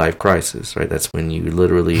midlife crisis, right? That's when you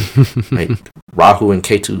literally, right, Rahu and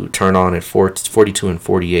Ketu turn on at 42 and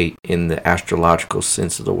 48 in the astrological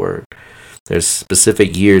sense of the word. There's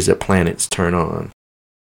specific years that planets turn on.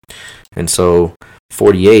 And so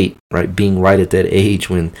 48, right, being right at that age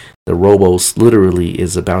when the Robos literally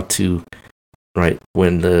is about to, right,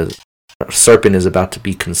 when the serpent is about to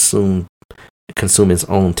be consume its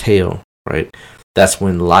own tail, right? That's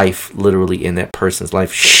when life literally in that person's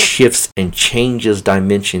life shifts and changes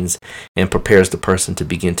dimensions and prepares the person to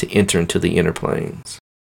begin to enter into the inner planes.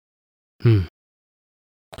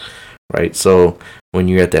 Right? So when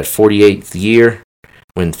you're at that 48th year,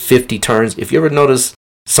 when 50 turns, if you ever notice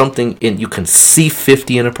something you can see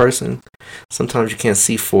 50 in a person, sometimes you can't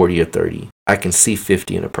see 40 or 30. I can see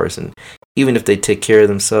 50 in a person. Even if they take care of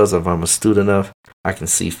themselves, if I'm astute enough, I can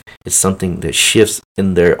see it's something that shifts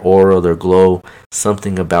in their aura, their glow.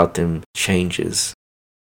 Something about them changes.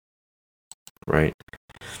 Right?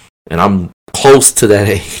 And I'm close to that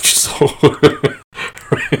age, so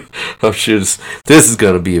I'm sure this is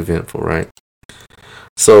going to be eventful, right?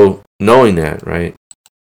 So knowing that, right?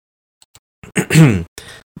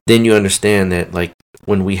 Then you understand that, like,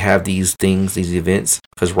 when we have these things, these events,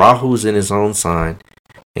 because Rahu's in his own sign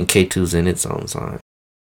and Ketu's in its own sign.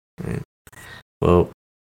 Right? Well,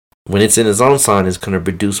 when it's in its own sign, it's going to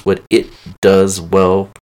produce what it does well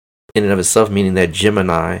in and of itself, meaning that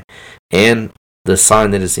Gemini and the sign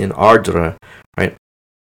that is in Ardra, right?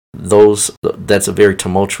 That's a very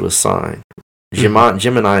tumultuous sign.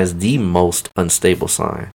 Gemini is the most unstable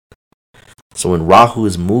sign. So when Rahu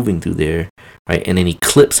is moving through there, right, and an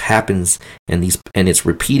eclipse happens, and it's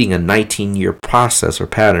repeating a 19-year process or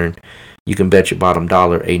pattern, you can bet your bottom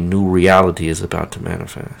dollar a new reality is about to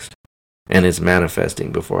manifest, and it's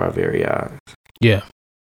manifesting before our very eyes. Yeah.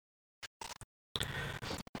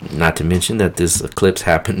 Not to mention that this eclipse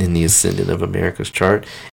happened in the ascendant of America's chart,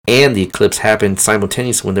 and the eclipse happened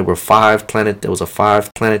simultaneously when there was a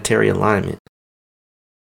 5 planetary alignment.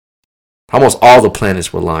 Almost all the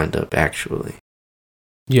planets were lined up, actually.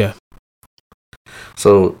 Yeah.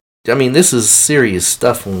 So, I mean, this is serious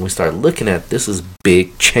stuff when we start looking at this. Is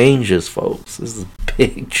big changes, folks. This is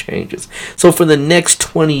big changes. So for the next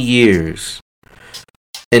 20 years,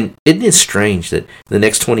 and isn't it strange that the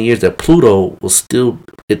next 20 years that Pluto will still,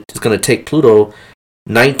 it's going to take Pluto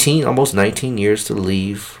almost 19 years to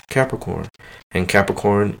leave Capricorn. And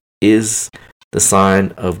Capricorn is the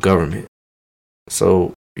sign of government.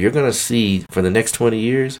 So you're going to see for the next 20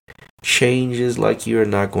 years changes like you're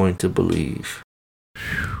not going to believe.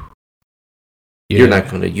 Yeah. You're not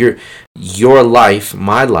going to, your life,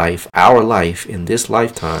 my life, our life in this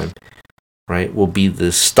lifetime, right, will be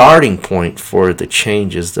the starting point for the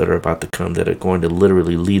changes that are about to come, that are going to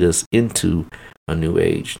literally lead us into a new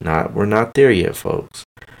age. We're not there yet, folks.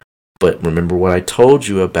 But remember what I told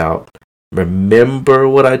you about. Remember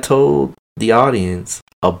what I told the audience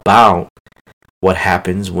about what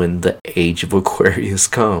happens when the age of Aquarius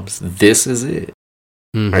comes. This is it.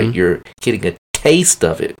 Mm-hmm. Right? You're getting a taste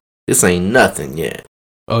of it. This ain't nothing yet.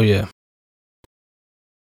 Oh, yeah.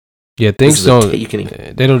 Yeah, things don't.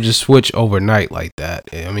 They don't just switch overnight like that.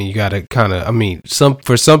 I mean, you gotta kind of. I mean,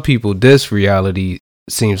 for some people, this reality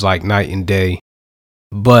seems like night and day,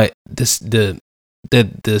 but the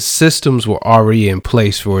systems were already in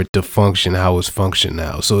place for it to function how it's functioning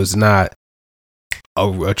now. So it's not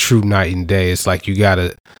a true night and day. It's like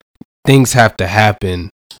things have to happen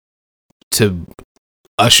to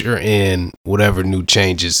usher in whatever new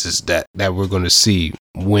changes is that we're going to see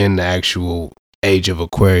when the actual age of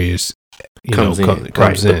Aquarius comes in.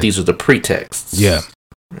 But these are the pretexts. Yeah.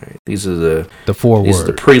 Right. These are the forward. These are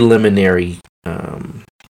the preliminary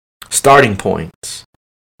starting points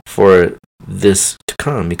for this to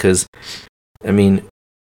come. Because, I mean,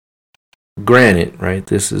 granted, right?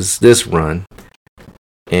 This is this run,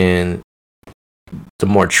 and the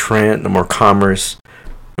more commerce.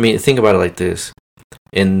 I mean, think about it like this: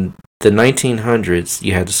 in the 1900s,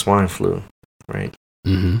 you had the swine flu, right?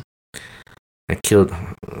 Mm-hmm. That killed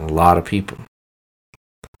a lot of people.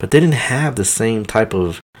 But they didn't have the same type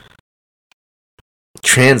of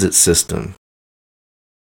transit system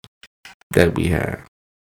that we have.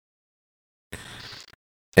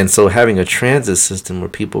 And so having a transit system where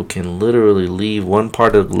people can literally leave one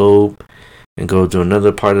part of the globe and go to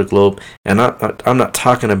another part of the globe. And I'm not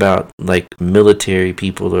talking about like military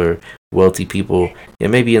people or wealthy people. It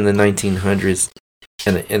may be in the 1900s.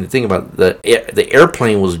 And the thing about the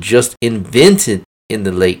airplane was just invented in the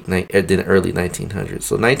early 1900s.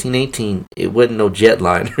 So 1918, it wasn't no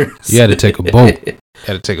jetliners. You had to take a boat. You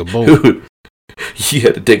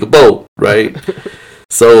had to take a boat, right?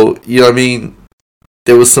 So, you know what I mean?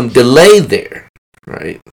 There was some delay there,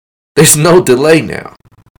 right? There's no delay now,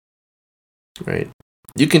 right?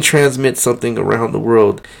 You can transmit something around the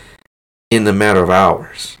world in a matter of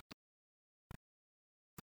hours.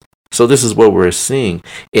 So this is what we're seeing,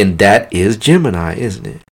 and that is Gemini, isn't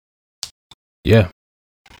it? Yeah.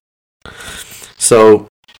 So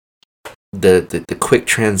the quick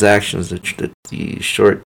transactions, the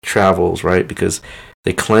short travels, right? Because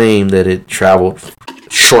they claim that it short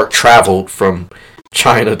traveled from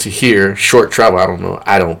China to here. Short travel, I don't know.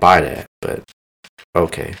 I don't buy that, but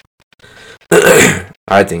okay.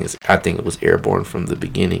 I think it was airborne from the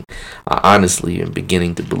beginning. I honestly am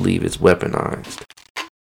beginning to believe it's weaponized.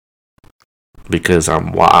 Because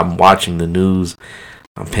I'm watching the news,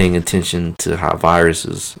 I'm paying attention to how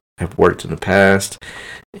viruses have worked in the past,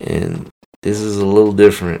 and this is a little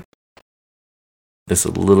different. It's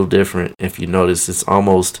a little different. If you notice, it's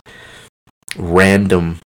almost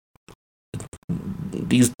random.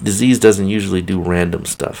 These disease doesn't usually do random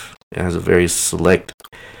stuff. It has a very select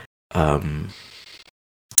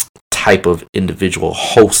type of individual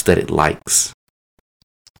host that it likes.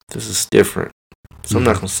 This is different. So I'm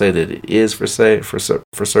not going to say that it is for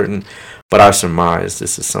certain, but I surmise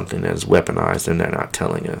this is something that is weaponized and they're not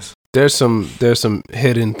telling us. There's some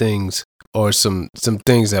hidden things or some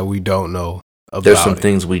things that we don't know about. There's some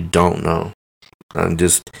things we don't know.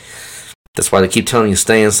 That's why they keep telling you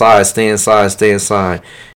stay inside, stay inside, stay inside.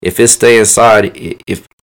 If it's stay inside,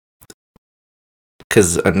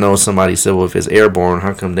 because I know somebody said, well, if it's airborne,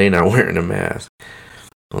 how come they not wearing a mask?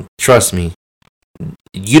 Well, trust me.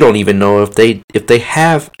 You don't even know if they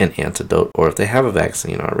have an antidote or if they have a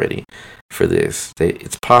vaccine already for this.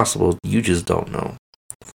 It's possible. You just don't know.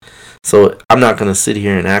 So I'm not going to sit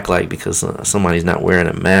here and act like because somebody's not wearing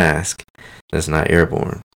a mask, that's not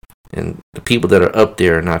airborne. And the people that are up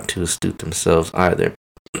there are not too astute themselves either.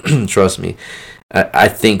 Trust me. I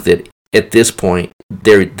think that at this point,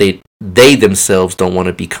 they themselves don't want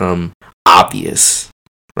to become obvious,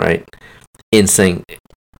 right? In saying,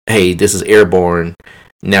 hey, this is airborne.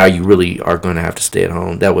 Now you really are going to have to stay at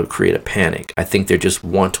home. That would create a panic. I think they just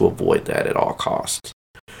want to avoid that at all costs.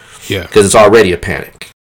 Yeah. Because it's already a panic.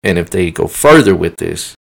 And if they go further with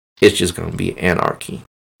this, it's just going to be anarchy.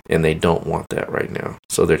 And they don't want that right now.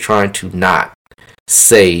 So they're trying to not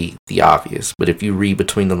say the obvious. But if you read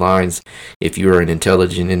between the lines, if you're an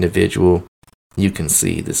intelligent individual, you can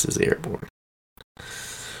see this is airborne.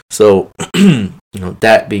 So,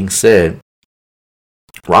 that being said,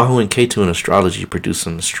 Rahu and Ketu in astrology produce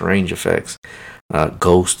some strange effects.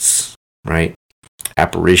 Ghosts, right?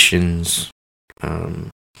 Apparitions,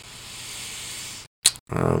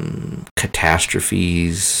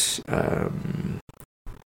 catastrophes,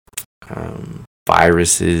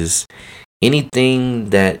 viruses, anything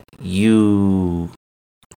that you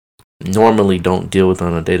normally don't deal with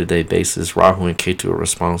on a day-to-day basis, Rahu and Ketu are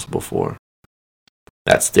responsible for.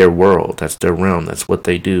 That's their world. That's their realm. That's what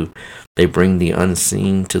they do. They bring the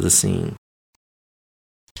unseen to the scene.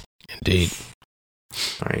 Indeed.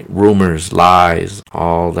 Right? Rumors, lies,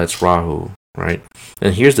 all that's Rahu, right?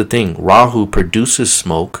 And here's the thing. Rahu produces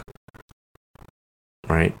smoke.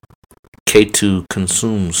 right? K2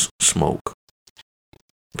 consumes smoke.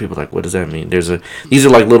 People are like, what does that mean? These are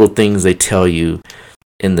like little things they tell you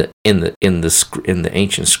in the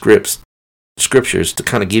ancient scriptures to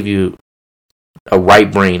kind of give you a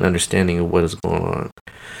right brain understanding of what is going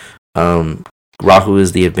on. Rahu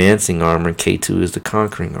is the advancing armor, K2 is the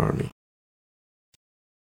conquering army.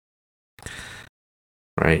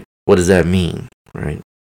 Right? What does that mean? Right?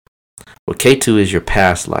 Well, K2 is your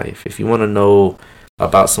past life. If you want to know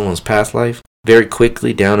about someone's past life, very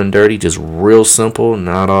quickly, down and dirty, just real simple,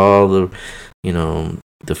 not all the,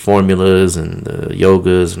 the formulas and the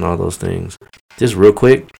yogas and all those things. Just real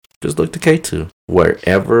quick, just look to K2.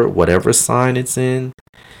 Whatever sign it's in,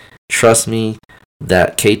 trust me,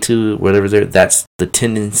 that K2, whatever that's the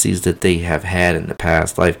tendencies that they have had in the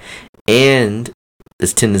past life. And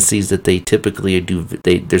there's tendencies that they typically do.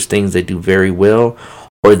 There's things they do very well,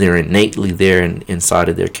 or they're innately there inside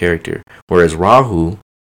of their character. Whereas Rahu,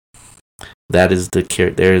 that is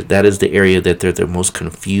the area that they're the most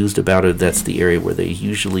confused about, or that's the area where they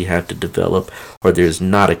usually have to develop, or there's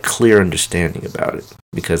not a clear understanding about it,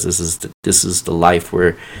 because this is the life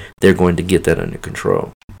where they're going to get that under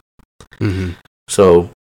control. Mm-hmm. So,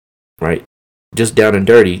 right, just down and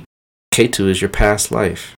dirty, K2 is your past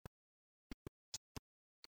life.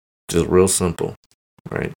 Just real simple,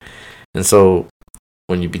 right? And so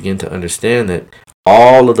when you begin to understand that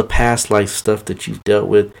all of the past life stuff that you've dealt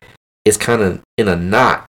with is kind of in a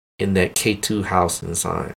knot in that K2 house and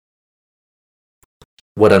sign.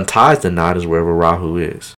 What unties the knot is wherever Rahu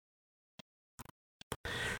is.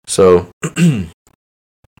 So,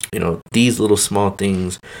 these little small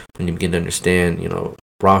things, when you begin to understand,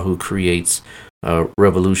 Rahu creates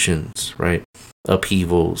revolutions, right?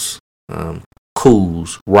 Upheavals,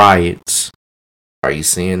 coups, riots. Are you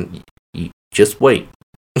seeing? Just wait.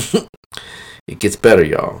 It gets better,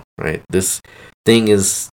 y'all, right? This thing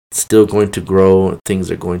is still going to grow.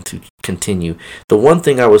 Things are going to continue. The one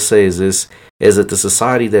thing I would say is that the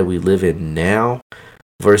society that we live in now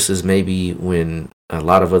versus maybe when a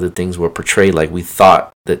lot of other things were portrayed, like we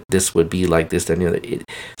thought that this would be like this, that, and the other.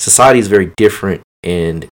 Society is very different,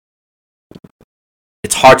 and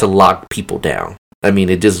it's hard to lock people down. I mean,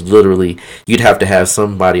 it just literally, you'd have to have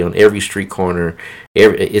somebody on every street corner.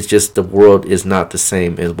 It's just, the world is not the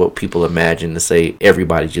same as what people imagine, to say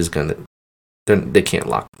everybody's just they can't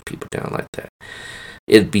lock people down like that.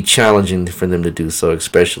 It'd be challenging for them to do so,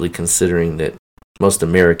 especially considering that most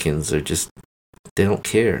Americans are just, they don't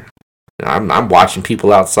care. I'm watching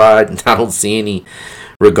people outside, and I don't see any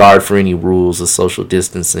regard for any rules of social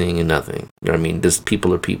distancing and nothing. You know what I mean? Just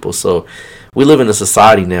people are people. So we live in a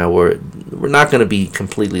society now where we're not going to be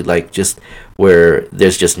completely like just where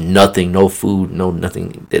there's just nothing, no food, no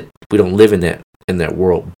nothing. That we don't live in that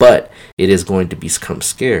world, but it is going to become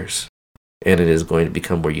scarce, and it is going to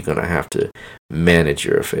become where you're going to have to manage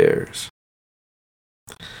your affairs.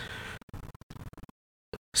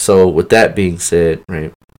 So with that being said,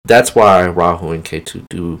 right, that's why Rahu and Ketu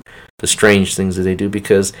do the strange things that they do,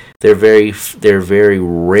 because they're very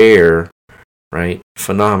rare, right,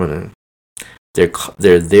 phenomenon. They're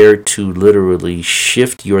there to literally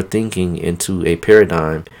shift your thinking into a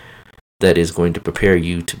paradigm that is going to prepare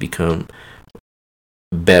you to become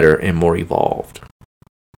better and more evolved.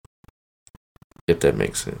 If that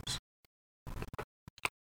makes sense.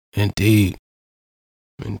 Indeed.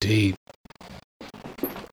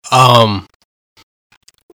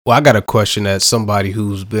 Well, I got a question that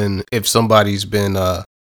somebody's been somebody who's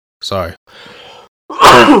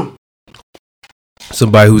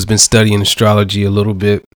been studying astrology a little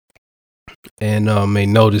bit, and may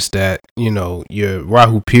notice that, your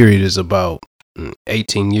Rahu period is about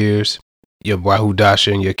 18 years. Your Rahu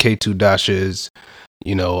Dasha and your Ketu Dasha is,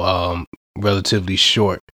 relatively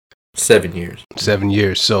short. 7 years. 7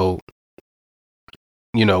 years. So,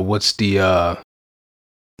 what's the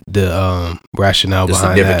rationale the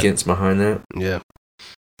behind significance behind that? Yeah.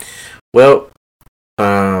 Well,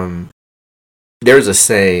 there's a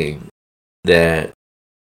saying that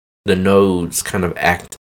the nodes kind of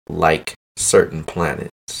act like certain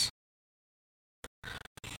planets.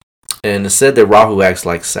 And it said that Rahu acts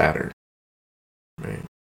like Saturn, right?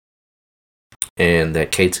 And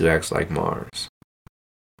that Ketu acts like Mars.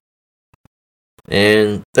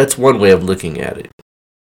 And that's one way of looking at it,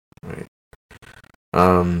 right?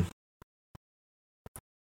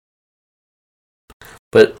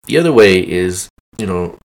 But the other way is,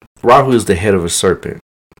 Rahu is the head of a serpent,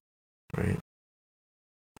 right?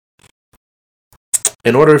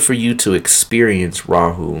 In order for you to experience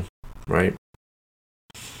Rahu, right?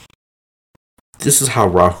 This is how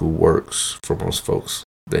Rahu works for most folks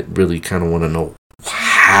that really kind of want to know,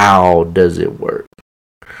 how does it work,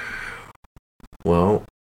 Well,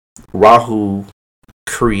 Rahu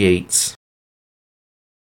creates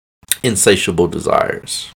insatiable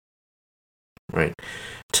desires, right?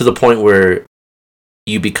 To the point where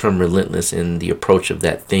you become relentless in the approach of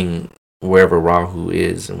that thing, wherever Rahu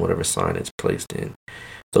is and whatever sign it's placed in.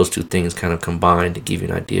 Those two things kind of combine to give you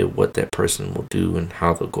an idea of what that person will do and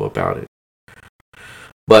how they'll go about it.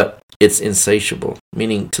 But it's insatiable,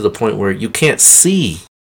 meaning to the point where you can't see.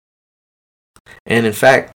 And in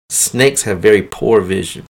fact, snakes have very poor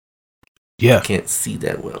vision. Yeah. You can't see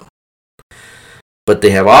that well. But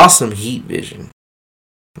they have awesome heat vision,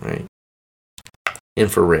 right?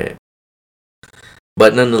 Infrared.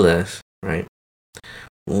 But nonetheless, right?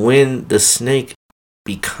 When the snake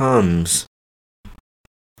becomes,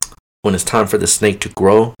 when it's time for the snake to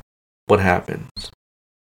grow, what happens?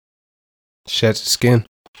 Sheds its skin.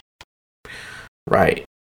 Right.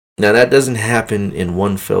 Now that doesn't happen in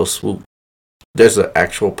one fell swoop. There's an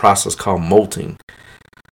actual process called molting.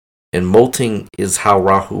 And molting is how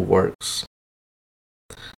Rahu works.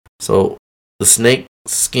 So the snake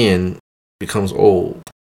skin becomes old,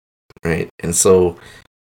 right? And so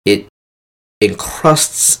it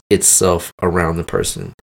encrusts itself around the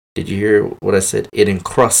person. Did you hear what I said? It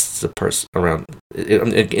encrusts the person around.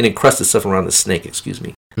 It encrusts itself around the snake. Excuse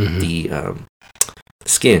me. Mm-hmm. The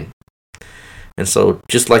skin. And so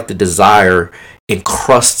just like the desire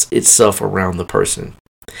encrusts itself around the person,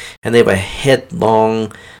 and they have a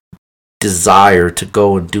headlong desire to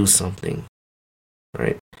go and do something,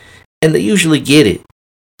 right? And they usually get it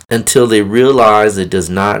until they realize it does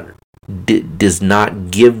not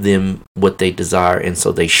give them what they desire, and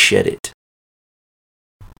so they shed it.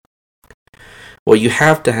 Well, you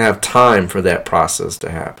have to have time for that process to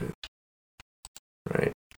happen,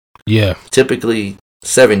 right? Yeah. Typically,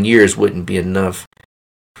 7 years wouldn't be enough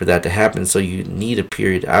for that to happen, so you need a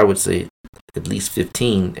period, I would say, at least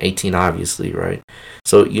 15, 18, obviously, right?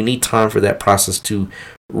 So you need time for that process to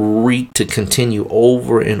continue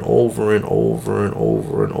over and over and over and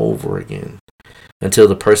over and over again, until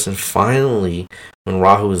the person finally, when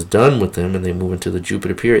Rahu is done with them and they move into the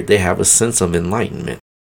Jupiter period, they have a sense of enlightenment.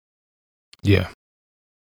 Yeah.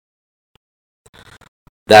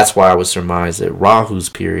 That's why I would surmise that Rahu's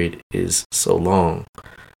period is so long.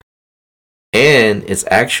 And it's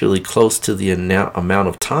actually close to the amount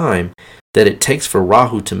of time that it takes for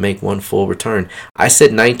Rahu to make one full return. I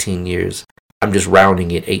said 19 years. I'm just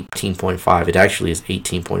rounding it 18.5. It actually is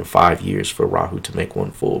 18.5 years for Rahu to make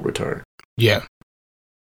one full return. Yeah.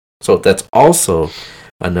 So that's also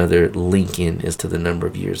another link in as to the number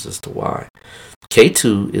of years as to why.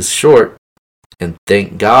 Ketu is short, and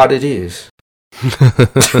thank God it is.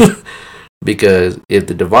 Because if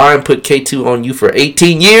the divine put Ketu on you for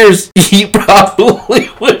 18 years, you probably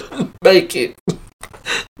wouldn't make it.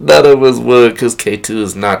 None of us would, because Ketu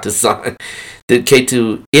is not designed. The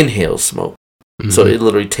Ketu inhales smoke. Mm-hmm. So it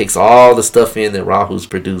literally takes all the stuff in that Rahu's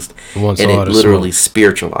produced, and it literally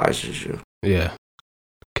spiritualizes you. Yeah.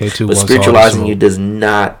 Ketu but spiritualizing you does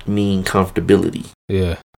not mean comfortability.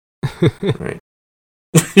 Yeah. Right.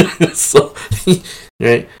 So,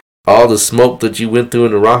 right. All the smoke that you went through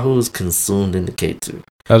in the Rahu is consumed in the Ketu.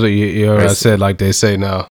 That's what you heard. I said, like they say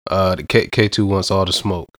now, the Ketu wants all the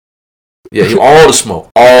smoke. Yeah, all the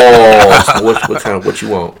smoke. All what you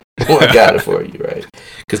want? Well, I got it for you, right?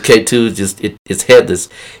 Because Ketu is just it's headless.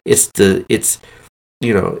 It's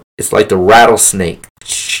like the rattlesnake.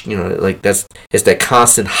 Like it's that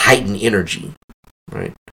constant heightened energy,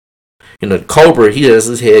 right? The cobra, he has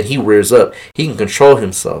his head, he rears up, he can control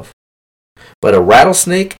himself. But a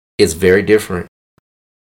rattlesnake is very different.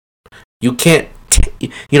 You can't,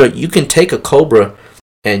 you can take a cobra,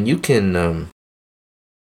 and you can,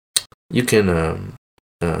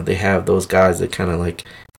 they have those guys that kind of like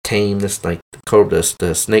tame this, like the cobra,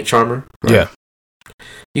 the snake charmer. Right? Yeah.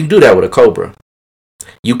 You can do that with a cobra.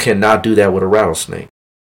 You cannot do that with a rattlesnake.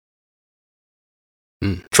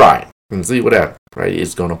 Try it and see what happens. Right,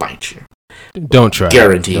 it's gonna bite you. Don't try.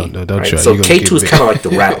 Guaranteed. Don't right? try. So Ketu is kind of like the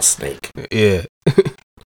rattlesnake. Yeah.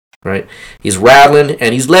 Right. He's rattling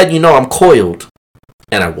and he's letting you know I'm coiled,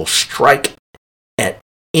 and I will strike at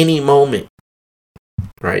any moment.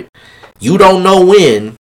 Right. You don't know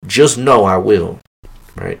when. Just know I will.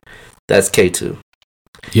 Right. That's Ketu.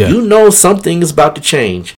 Yeah. You know something is about to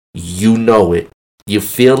change. You know it. You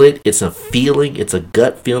feel it. It's a feeling. It's a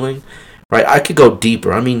gut feeling. Right. I could go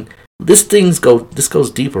deeper. I mean, this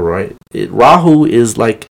goes deeper, right? Rahu is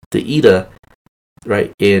like the Ida,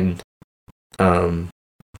 right? In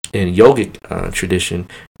yogic tradition,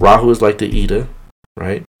 Rahu is like the Ida,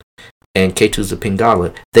 right? And Ketu is the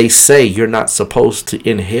Pingala. They say you're not supposed to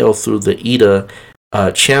inhale through the Ida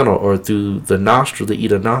channel or through the nostril, the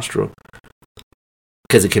Ida nostril.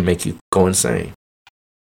 because it can make you go insane.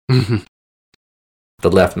 Mm-hmm.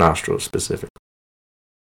 The left nostril specifically.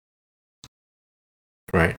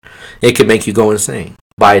 Right? It can make you go insane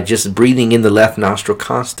by just breathing in the left nostril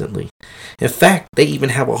constantly. In fact, they even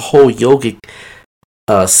have a whole yogic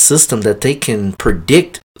system that they can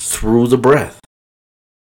predict through the breath.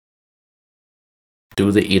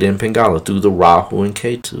 Through the Ida and Pingala, through the Rahu and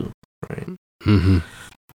Ketu. Right? Mm-hmm.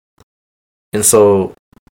 And so,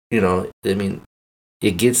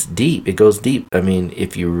 it gets deep. It goes deep.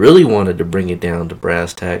 If you really wanted to bring it down to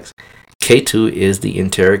brass tacks, Ketu is the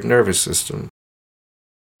enteric nervous system.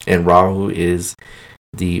 And Rahu is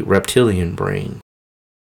the reptilian brain.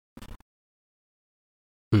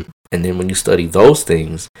 And then when you study those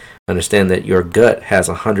things, understand that your gut has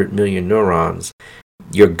 100 million neurons.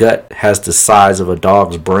 Your gut has the size of a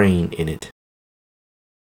dog's brain in it.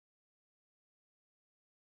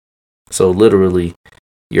 So literally,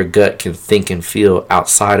 your gut can think and feel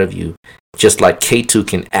outside of you, just like Ketu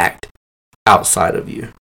can act outside of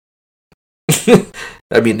you.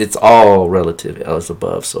 It's all relative. As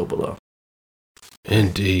above, so below.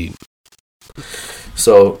 Indeed.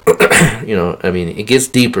 So, it gets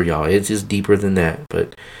deeper, y'all. It's just deeper than that.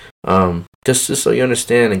 But just so you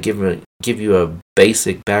understand and give you a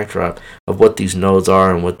basic backdrop of what these nodes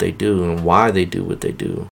are and what they do and why they do what they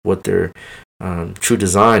do, what their true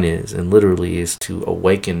design is, and literally is to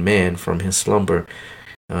awaken man from his slumber.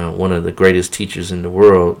 One of the greatest teachers in the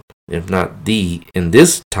world, if not the, in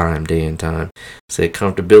this day and time, said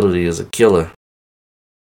comfortability is a killer.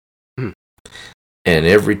 And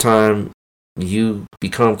every time you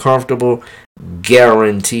become comfortable,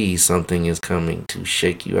 guarantee something is coming to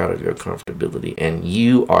shake you out of your comfortability. And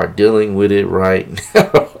you are dealing with it right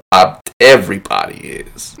now. Everybody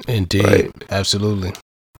is. Indeed. Right? Absolutely.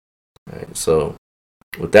 Right, so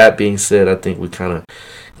with that being said, I think we kind of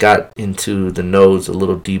got into the nodes a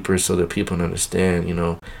little deeper so that people can understand,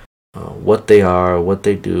 what they are, what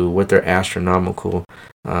they do, what their astronomical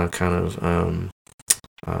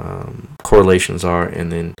correlations are,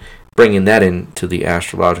 and then bringing that into the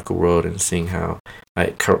astrological world and seeing how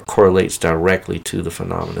it correlates directly to the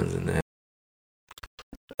phenomena in that.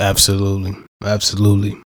 Absolutely.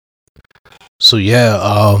 So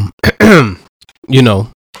yeah,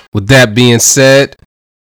 with that being said,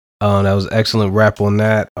 that was excellent wrap on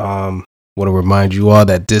that. Want to remind you all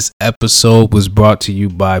that this episode was brought to you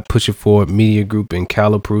by Push It Forward Media Group and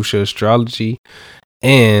Caliprusia Astrology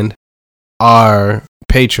and our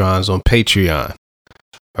patrons on Patreon.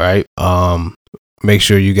 All right. Make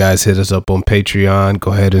sure you guys hit us up on Patreon.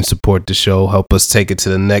 Go ahead and support the show. Help us take it to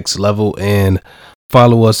the next level, and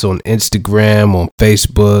follow us on Instagram, on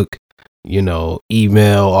Facebook,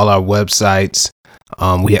 email, all our websites.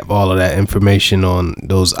 We have all of that information on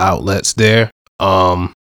those outlets there.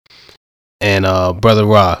 And Brother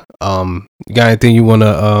Ra, you got anything you want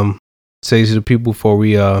to say to the people before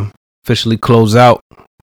we officially close out?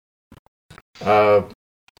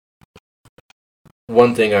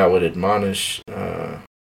 One thing I would admonish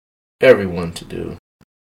everyone to do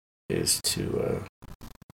is to,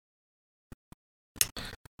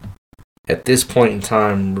 at this point in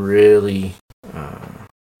time, really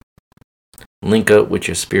link up with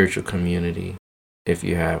your spiritual community if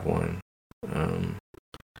you have one.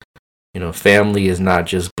 Family is not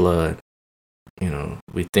just blood.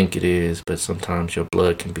 We think it is, but sometimes your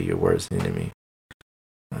blood can be your worst enemy.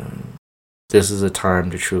 This is a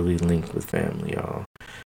time to truly link with family, y'all.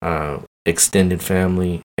 Extended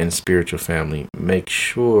family and spiritual family. Make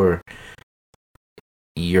sure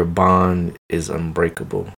your bond is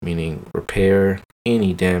unbreakable, meaning repair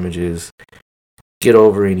any damages, get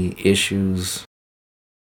over any issues,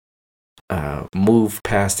 move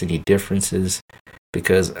past any differences,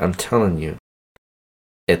 because I'm telling you,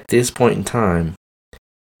 at this point in time,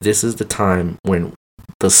 this is the time when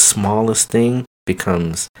the smallest thing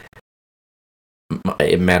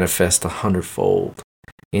it manifests 100-fold.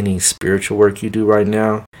 Any spiritual work you do right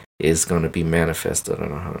now is going to be manifested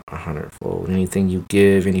on 100-fold. Anything you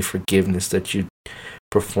give, any forgiveness that you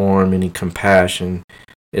perform, any compassion,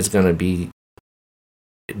 it's going to be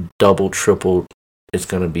double, tripled. It's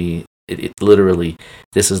going to be it literally.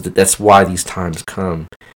 That's why these times come,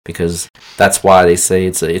 because that's why they say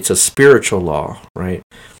it's a spiritual law, right?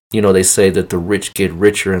 They say that the rich get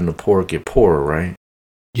richer and the poor get poorer, right?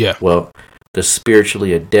 Yeah. Well, the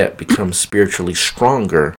spiritually adept becomes spiritually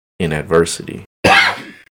stronger in adversity.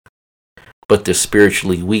 But the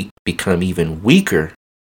spiritually weak become even weaker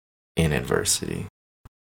in adversity.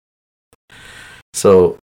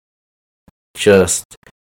 So, just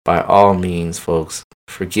by all means, folks,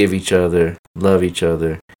 forgive each other, love each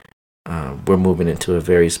other, we're moving into a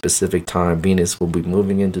very specific time. Venus will be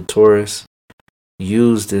moving into Taurus.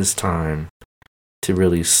 Use this time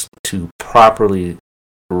to properly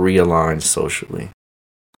realign socially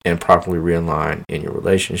and properly realign in your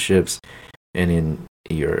relationships and in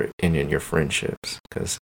your friendships.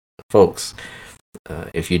 Because, folks,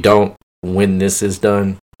 if you don't, when this is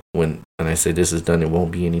done, when I say this is done, it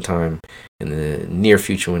won't be any time in the near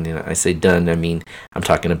future. When I say done, I mean I'm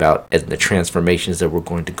talking about the transformations that we're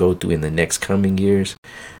going to go through in the next coming years.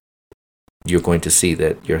 You're going to see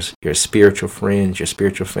that your spiritual friends, your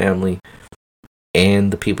spiritual family,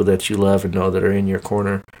 and the people that you love and know that are in your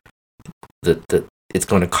corner, that it's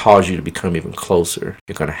going to cause you to become even closer.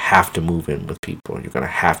 You're going to have to move in with people. You're going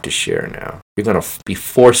to have to share now. You're going to be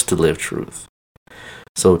forced to live truth.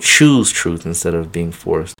 So choose truth instead of being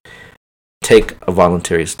forced. Take a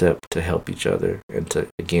voluntary step to help each other and to,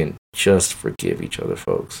 again, just forgive each other,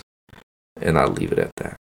 folks. And I'll leave it at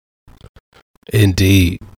that.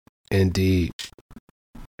 Indeed.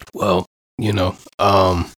 Well,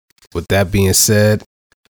 with that being said,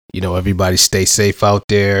 everybody stay safe out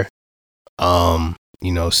there.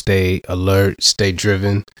 Stay alert, stay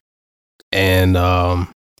driven. And,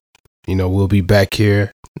 we'll be back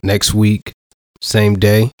here next week. Same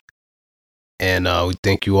day. And we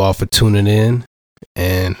thank you all for tuning in.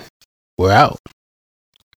 And we're out.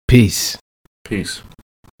 Peace. Peace.